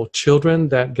basic level, children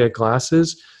that get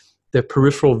glasses, their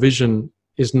peripheral vision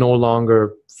is no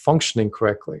longer functioning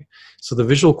correctly. So the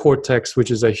visual cortex,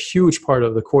 which is a huge part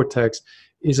of the cortex,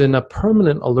 is in a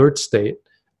permanent alert state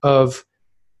of,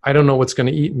 I don't know what's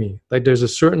going to eat me. Like there's a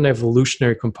certain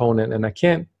evolutionary component, and I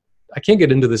can't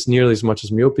get into this nearly as much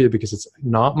as myopia because it's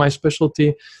not my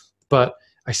specialty, but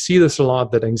I see this a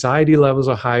lot, that anxiety levels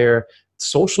are higher.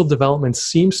 Social development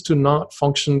seems to not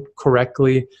function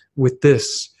correctly with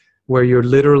this, where you're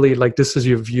literally like, this is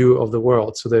your view of the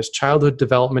world. So there's childhood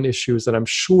development issues that I'm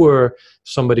sure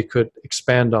somebody could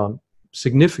expand on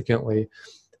significantly.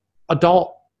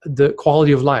 The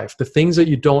quality of life, the things that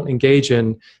you don't engage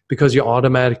in because you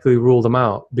automatically rule them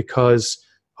out because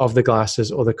of the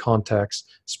glasses or the contacts,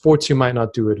 sports you might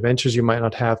not do, adventures you might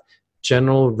not have,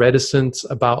 general reticence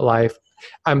about life.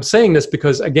 I'm saying this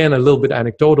because, again, a little bit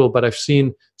anecdotal, but I've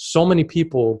seen so many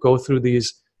people go through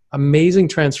these amazing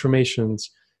transformations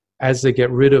as they get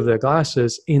rid of their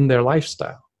glasses in their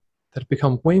lifestyle, that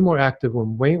become way more active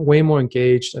and way more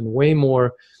engaged and way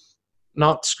more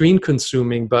not screen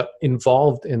consuming, but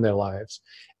involved in their lives.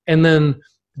 And then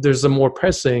there's the more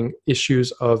pressing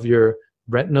issues of your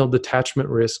retinal detachment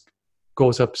risk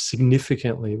goes up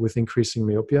significantly with increasing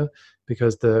myopia,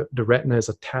 because the retina is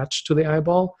attached to the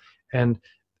eyeball, and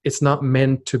it's not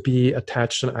meant to be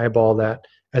attached to an eyeball that,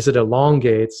 as it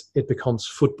elongates, it becomes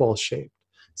football shaped.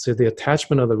 So the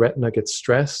attachment of the retina gets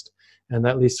stressed, and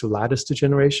that leads to lattice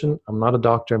degeneration. I'm not a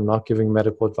doctor. I'm not giving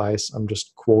medical advice. I'm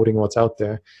just quoting what's out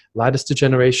there. Lattice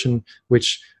degeneration,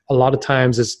 which a lot of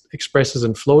times is expresses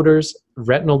in floaters,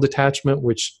 retinal detachment,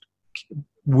 which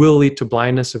will lead to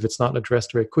blindness if it's not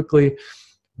addressed very quickly.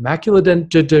 Macular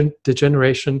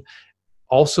degeneration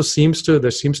also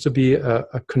there seems to be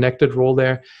a connected role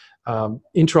there.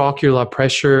 Intraocular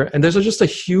pressure, and there's just a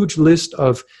huge list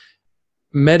of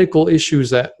medical issues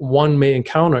that one may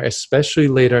encounter, especially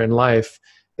later in life,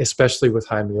 especially with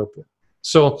high myopia.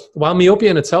 So while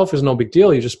myopia in itself is no big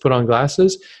deal, you just put on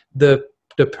glasses, the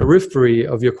periphery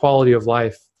of your quality of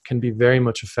life can be very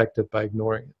much affected by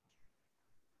ignoring it.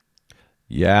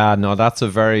 Yeah, no, that's a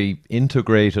very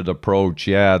integrated approach.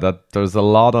 Yeah, that there's a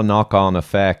lot of knock-on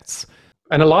effects.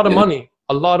 And a lot of money,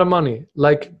 a lot of money.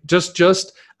 Like just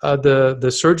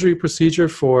the surgery procedure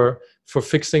for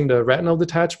fixing the retinal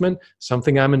detachment,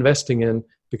 something I'm investing in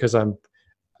because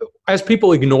as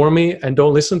people ignore me and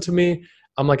don't listen to me,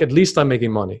 I'm like, at least I'm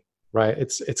making money, right?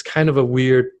 It's kind of a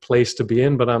weird place to be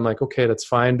in, but I'm like, okay, that's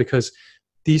fine, because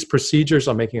these procedures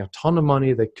are making a ton of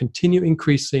money. They continue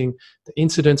increasing. The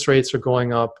incidence rates are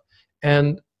going up.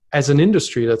 And as an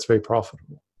industry, that's very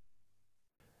profitable.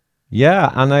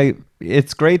 Yeah, and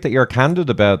it's great that you're candid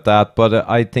about that, but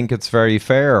I think it's very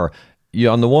fair.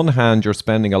 On the one hand, you're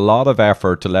spending a lot of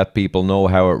effort to let people know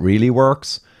how it really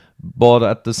works, but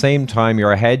at the same time,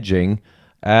 you're hedging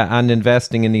and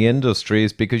investing in the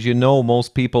industries because you know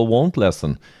most people won't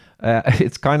listen.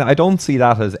 It's kind of, I don't see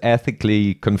that as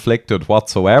ethically conflicted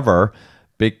whatsoever.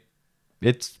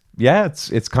 It's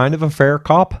kind of a fair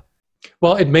cop.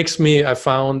 Well, it makes me, I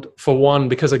found, for one,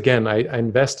 because again, I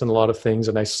invest in a lot of things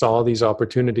and I saw these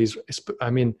opportunities. I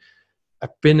mean,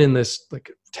 I've been in this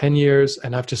like 10 years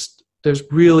and there's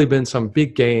really been some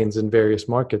big gains in various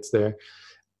markets there.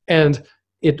 And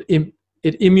it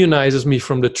immunizes me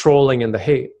from the trolling and the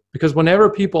hate, because whenever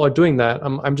people are doing that,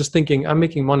 I'm just thinking, I'm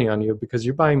making money on you because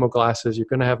you're buying more glasses, you're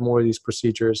going to have more of these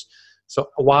procedures. So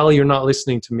while you're not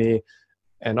listening to me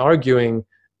and arguing,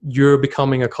 you're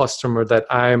becoming a customer that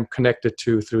I'm connected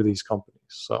to through these companies.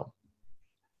 So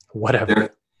whatever.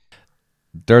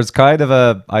 There's kind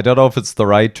of I don't know if it's the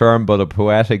right term, but a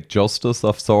poetic justice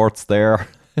of sorts there.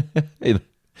 in,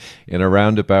 in a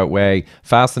roundabout way.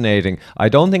 Fascinating. I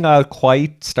don't think I'll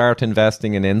quite start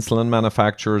investing in insulin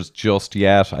manufacturers just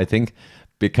yet. I think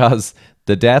because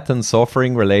the death and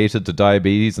suffering related to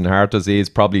diabetes and heart disease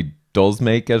probably does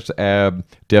make it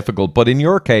difficult. But in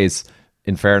your case,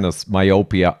 in fairness,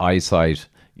 myopia, eyesight,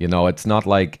 it's not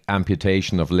like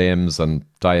amputation of limbs and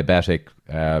diabetic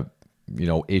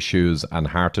issues and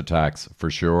heart attacks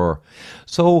for sure.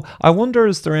 So I wonder,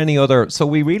 is there any other? So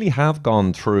we really have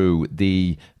gone through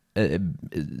the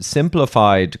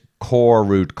simplified core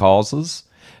root causes.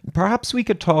 Perhaps we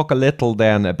could talk a little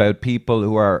then about people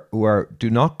who do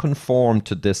not conform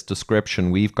to this description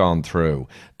we've gone through,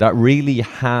 that really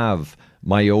have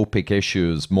myopic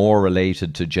issues more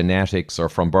related to genetics or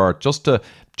from birth, just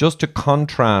to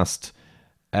contrast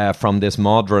from this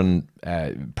modern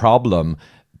problem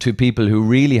to people who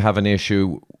really have an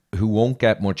issue who won't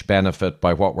get much benefit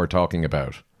by what we're talking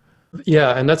about.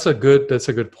 Yeah, and that's a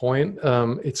good point.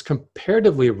 It's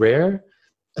comparatively rare.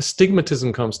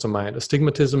 Astigmatism comes to mind.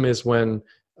 Astigmatism is when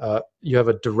you have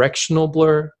a directional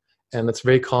blur, and that's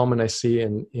very common, I see,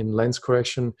 in lens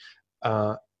correction.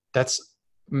 That's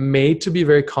made to be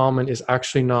very common, is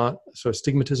actually not. So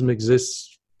astigmatism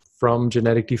exists from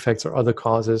genetic defects or other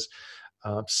causes.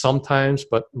 Sometimes,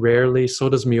 but rarely. So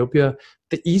does myopia.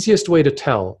 The easiest way to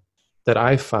tell that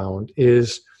I found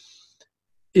is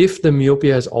if the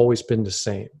myopia has always been the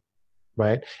same,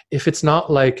 right? If it's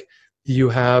not like you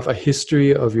have a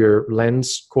history of your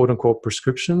lens, quote unquote,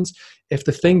 prescriptions, if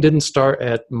the thing didn't start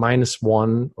at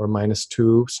 -1 or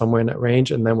 -2, somewhere in that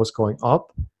range, and then was going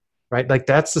up, right? Like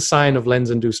that's the sign of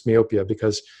lens-induced myopia,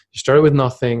 because you started with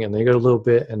nothing and then you got a little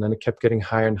bit and then it kept getting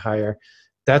higher and higher.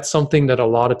 That's something that a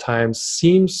lot of times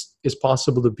seems is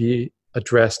possible to be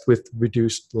addressed with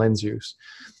reduced lens use.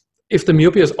 If the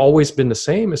myopia has always been the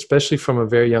same, especially from a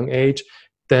very young age,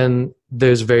 then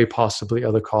there's very possibly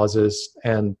other causes.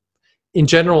 And in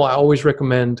general, I always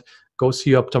recommend go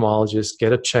see your ophthalmologist,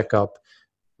 get a checkup.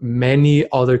 Many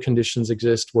other conditions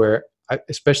exist where,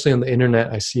 especially on the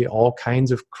internet, I see all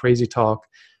kinds of crazy talk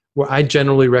where I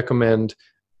generally recommend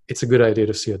it's a good idea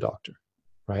to see a doctor.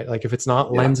 Right? Like if it's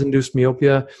not lens-induced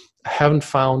myopia, I haven't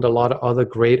found a lot of other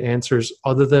great answers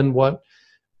other than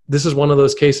this is one of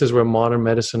those cases where modern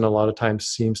medicine a lot of times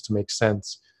seems to make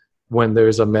sense when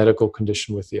there's a medical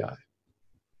condition with the eye.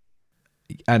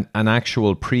 An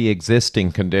actual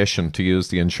pre-existing condition, to use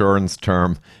the insurance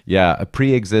term. Yeah, a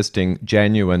pre-existing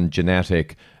genuine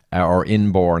genetic or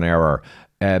inborn error.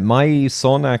 My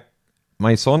son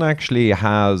actually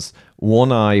has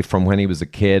One eye from when he was a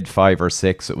kid, 5 or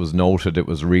 6, it was noted it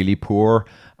was really poor,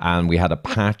 and we had a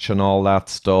patch and all that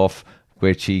stuff,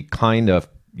 which he kind of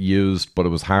used, but it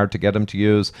was hard to get him to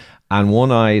use. And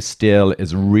one eye still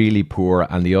is really poor,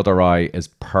 and the other eye is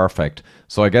perfect.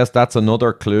 So I guess that's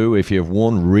another clue. If you have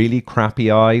one really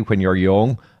crappy eye when you're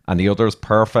young and the other's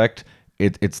perfect,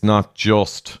 it's not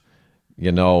just,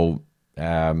 you know,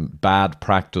 bad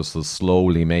practices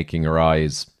slowly making your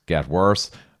eyes get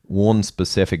worse. One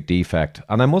specific defect.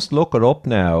 And I must look it up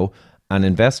now and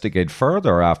investigate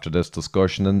further after this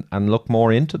discussion and look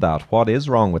more into that. What is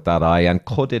wrong with that eye, and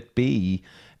could it be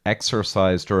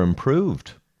exercised or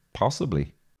improved?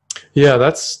 Possibly. Yeah,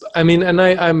 that's, I mean, and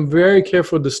I'm very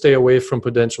careful to stay away from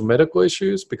potential medical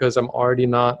issues because I'm already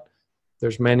not,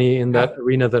 there's many in that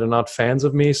arena that are not fans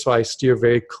of me. So I steer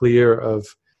very clear of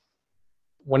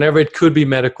whenever it could be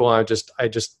medical, I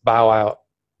just bow out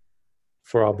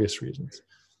for obvious reasons.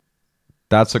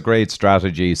 That's a great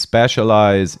strategy.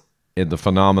 Specialize in the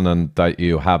phenomenon that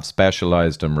you have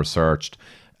specialized and researched.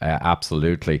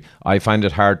 Absolutely. I find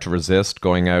it hard to resist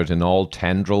going out in all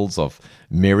tendrils of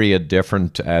myriad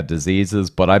different diseases,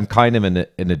 but I'm kind of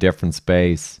in a different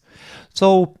space.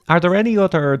 So, are there any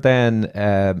other then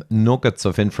nuggets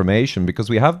of information? Because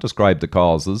we have described the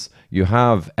causes, you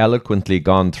have eloquently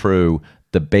gone through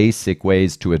the basic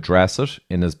ways to address it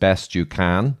in as best you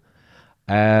can.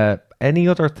 Any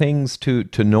other things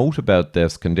to note about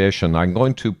this condition? I'm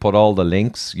going to put all the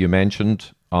links you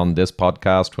mentioned on this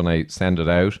podcast when I send it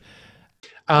out.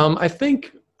 I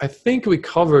think we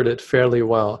covered it fairly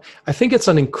well. I think it's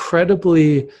an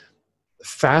incredibly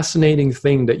fascinating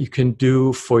thing that you can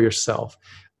do for yourself.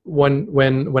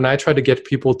 When I try to get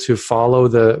people to follow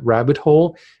the rabbit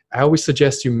hole, I always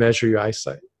suggest you measure your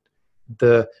eyesight.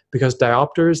 Because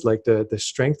diopters, like the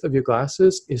strength of your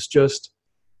glasses, is just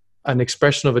an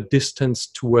expression of a distance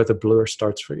to where the blur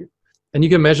starts for you. And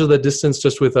you can measure the distance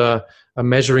just with a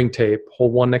measuring tape.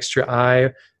 Hold one next to your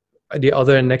eye, the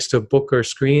other next to a book or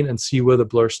screen, and see where the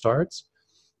blur starts.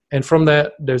 And from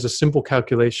that, there's a simple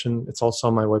calculation, it's also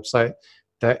on my website,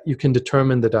 that you can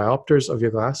determine the diopters of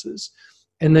your glasses.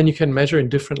 And then you can measure in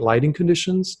different lighting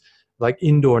conditions, like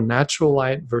indoor natural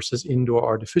light versus indoor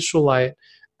artificial light.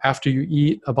 After you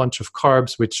eat a bunch of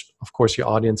carbs, which of course your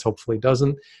audience hopefully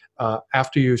doesn't,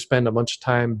 after you spend a bunch of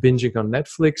time binging on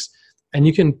Netflix, and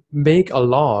you can make a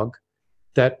log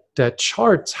that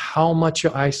charts how much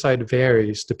your eyesight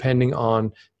varies depending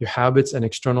on your habits and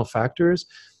external factors.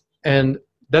 And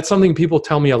that's something people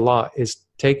tell me a lot, is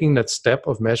taking that step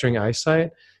of measuring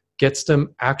eyesight gets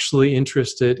them actually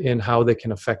interested in how they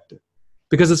can affect it.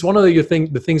 Because it's one of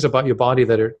the things about your body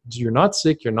that you're not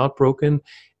sick, you're not broken,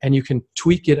 and you can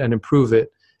tweak it and improve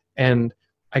it. And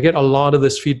I get a lot of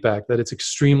this feedback that it's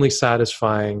extremely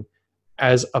satisfying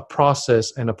as a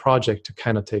process and a project to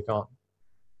kind of take on.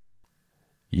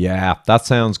 Yeah, that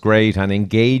sounds great. And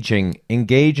engaging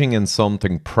in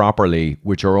something properly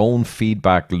with your own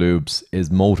feedback loops is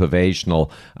motivational.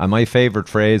 And my favorite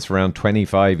phrase for around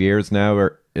 25 years now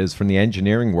is from the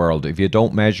engineering world: if you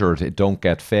don't measure it, it don't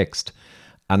get fixed.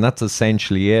 And that's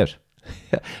essentially it.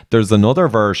 There's another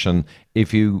version: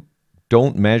 if you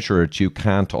don't measure it, you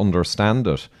can't understand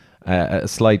it. A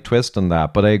slight twist on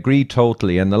that, but I agree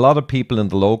totally. And a lot of people in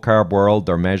the low carb world,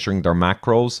 they're measuring their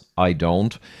macros. I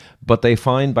don't, but they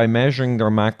find by measuring their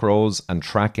macros and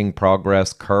tracking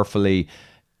progress carefully,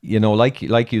 you know, like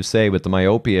you say with the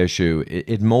myopia issue,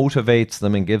 it motivates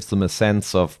them and gives them a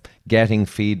sense of getting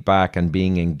feedback and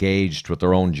being engaged with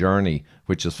their own journey,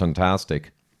 which is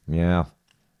fantastic. Yeah.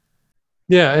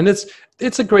 Yeah, and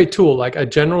it's a great tool. Like, I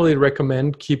generally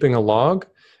recommend keeping a log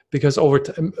because over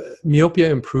time,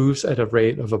 myopia improves at a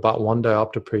rate of about 1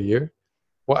 diopter per year.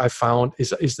 What I found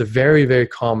is the very, very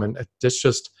common. It's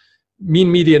just mean,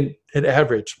 median, and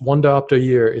average. 1 diopter a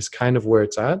year is kind of where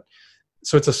it's at.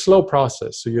 So it's a slow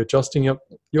process. So you're adjusting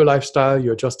your lifestyle,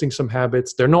 you're adjusting some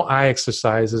habits. There are no eye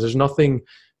exercises. There's nothing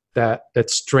that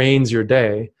strains your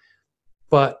day,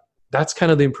 but that's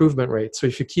kind of the improvement rate. So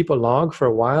if you keep a log for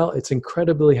a while, it's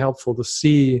incredibly helpful to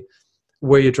see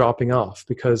where you're dropping off,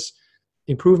 because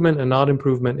improvement and not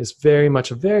improvement is very much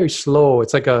very slow.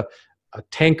 It's like a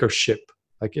tanker ship.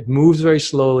 Like, it moves very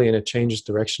slowly and it changes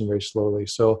direction very slowly.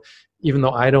 So even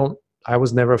though I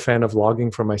was never a fan of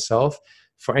logging for myself,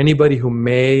 for anybody who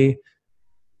may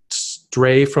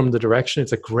stray from the direction,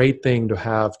 it's a great thing to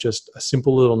have just a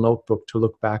simple little notebook to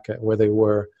look back at where they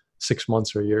were 6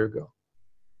 months or a year ago.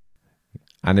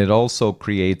 And it also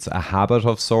creates a habit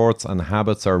of sorts, and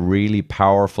habits are really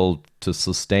powerful to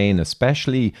sustain,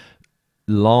 especially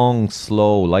long,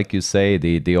 slow, like you say,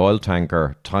 the oil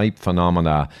tanker type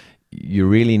phenomena. you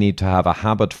really need to have a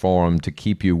habit form to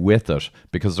keep you with it,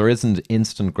 because there isn't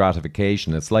instant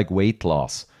gratification. It's like weight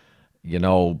loss.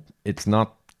 It's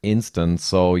not instant,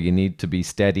 so you need to be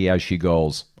steady as she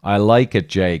goes. I like it,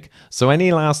 Jake. So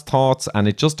any last thoughts? And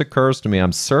it just occurs to me,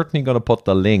 I'm certainly going to put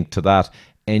the link to that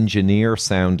engineer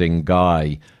sounding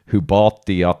guy who bought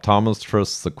the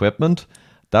optometrist's equipment.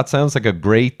 That sounds like a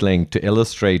great link to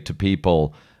illustrate to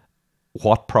people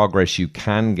what progress you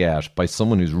can get by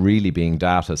someone who's really being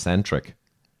data centric.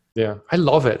 Yeah, I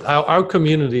love it. Our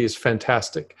community is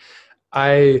fantastic.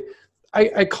 I,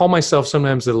 I call myself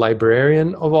sometimes the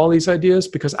librarian of all these ideas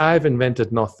because I've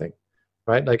invented nothing,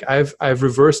 right? Like I've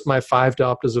reversed my 5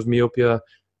 diopters of myopia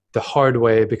the hard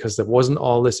way because there wasn't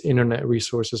all this internet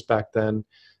resources back then.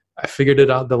 I figured it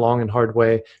out the long and hard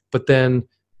way. But then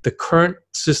the current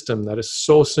system that is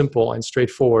so simple and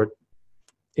straightforward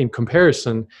in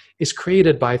comparison is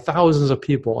created by thousands of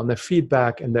people and their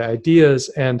feedback and their ideas.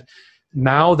 And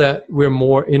now that we're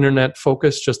more internet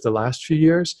focused just the last few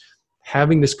years,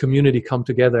 having this community come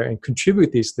together and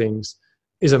contribute these things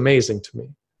is amazing to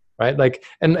me, right? Like,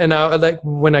 and I, like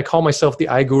when I call myself the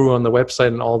eye guru on the website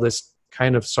and all this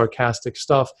kind of sarcastic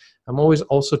stuff, I'm always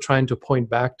also trying to point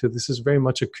back to this is very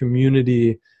much a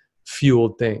community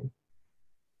fueled thing.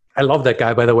 I love that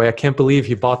guy, by the way. I can't believe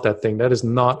he bought that thing. That is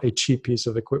not a cheap piece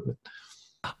of equipment.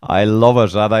 I love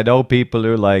it. And I know people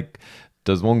who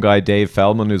there's one guy, Dave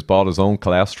Feldman, who's bought his own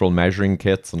cholesterol measuring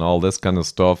kits and all this kind of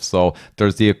stuff. So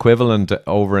there's the equivalent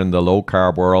over in the low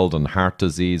carb world and heart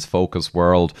disease focus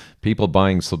world, people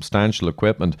buying substantial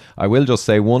equipment. I will just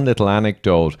say one little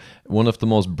anecdote. One of the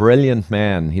most brilliant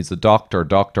men, he's a doctor,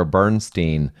 Dr.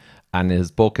 Bernstein, and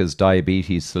his book is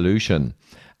Diabetes Solution.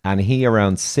 And he,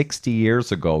 around 60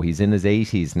 years ago, he's in his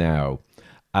 80s now,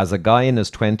 as a guy in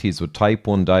his 20s with type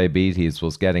 1 diabetes,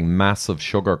 was getting massive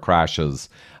sugar crashes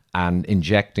and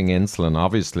injecting insulin,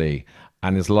 obviously,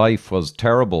 and his life was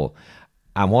terrible.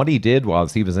 And what he did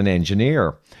was, he was an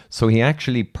engineer. So he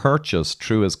actually purchased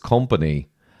through his company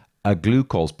a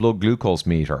blood glucose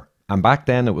meter. And back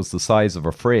then it was the size of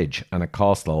a fridge and it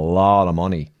cost a lot of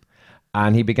money.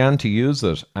 And he began to use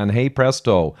it. And hey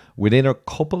presto, within a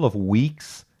couple of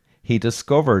weeks, he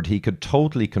discovered he could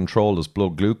totally control his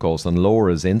blood glucose and lower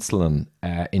his insulin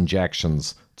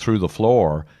injections through the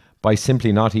floor by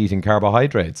simply not eating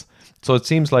carbohydrates. So it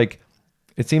seems like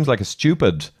a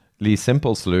stupidly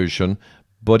simple solution,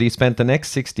 but he spent the next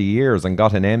 60 years and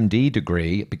got an MD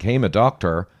degree, became a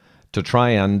doctor to try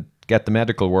and get the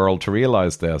medical world to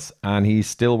realize this, and he's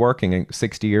still working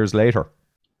 60 years later.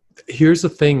 Here's the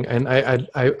thing, and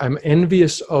I'm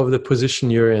envious of the position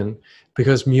you're in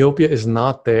because myopia is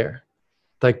not there.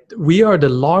 Like, we are the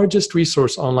largest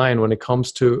resource online when it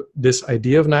comes to this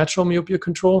idea of natural myopia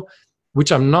control,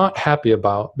 which I'm not happy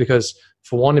about because,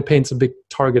 for one, it paints a big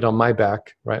target on my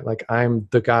back, right? Like, I'm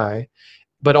the guy.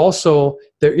 But also,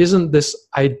 there isn't this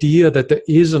idea that there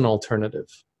is an alternative.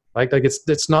 Like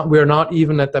it's not, we're not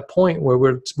even at that point where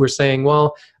we're saying,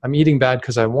 well, I'm eating bad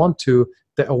because I want to.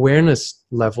 The awareness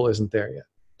level isn't there yet.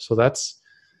 So that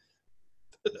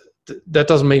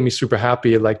doesn't make me super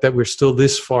happy, like that we're still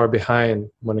this far behind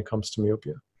when it comes to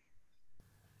myopia.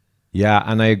 Yeah,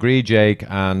 and I agree, Jake.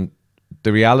 And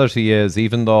the reality is,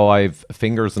 even though I've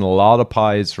fingers in a lot of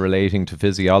pies relating to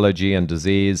physiology and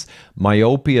disease,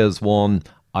 myopia is one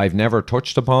I've never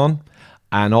touched upon.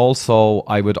 And also,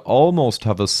 I would almost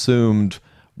have assumed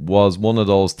was one of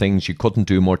those things you couldn't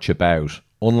do much about,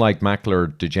 unlike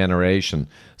macular degeneration.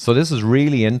 So this is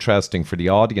really interesting for the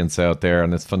audience out there,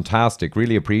 and it's fantastic.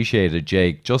 Really appreciate it,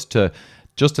 Jake. Just to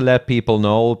let people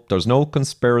know, there's no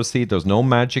conspiracy, there's no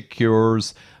magic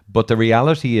cures, but the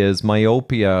reality is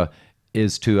myopia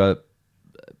is to a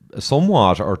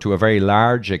somewhat, or to a very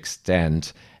large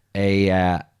extent,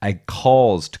 a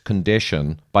caused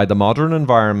condition by the modern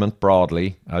environment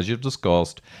broadly, as you've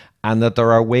discussed, and that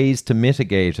there are ways to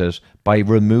mitigate it by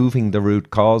removing the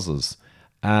root causes.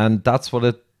 And that's what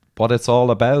it's all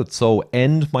about. So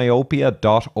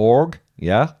endmyopia.org,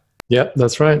 yeah? Yeah,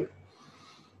 that's right.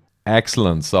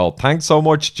 Excellent. So thanks so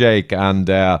much, Jake. And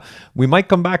we might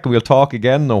come back and we'll talk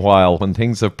again in a while when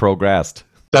things have progressed.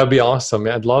 That'd be awesome.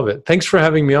 I'd love it. Thanks for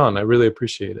having me on. I really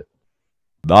appreciate it.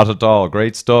 Not at all.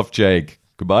 Great stuff, Jake.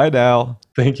 Goodbye now.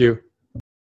 Thank you.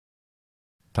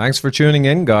 Thanks for tuning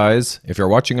in, guys. If you're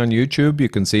watching on YouTube, you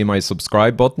can see my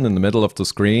subscribe button in the middle of the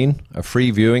screen, a free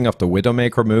viewing of the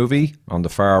Widowmaker movie on the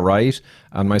far right,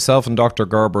 and myself and Dr.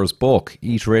 Gerber's book,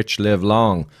 Eat Rich, Live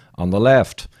Long, on the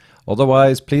left.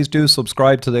 Otherwise, please do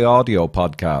subscribe to the audio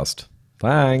podcast.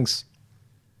 Thanks.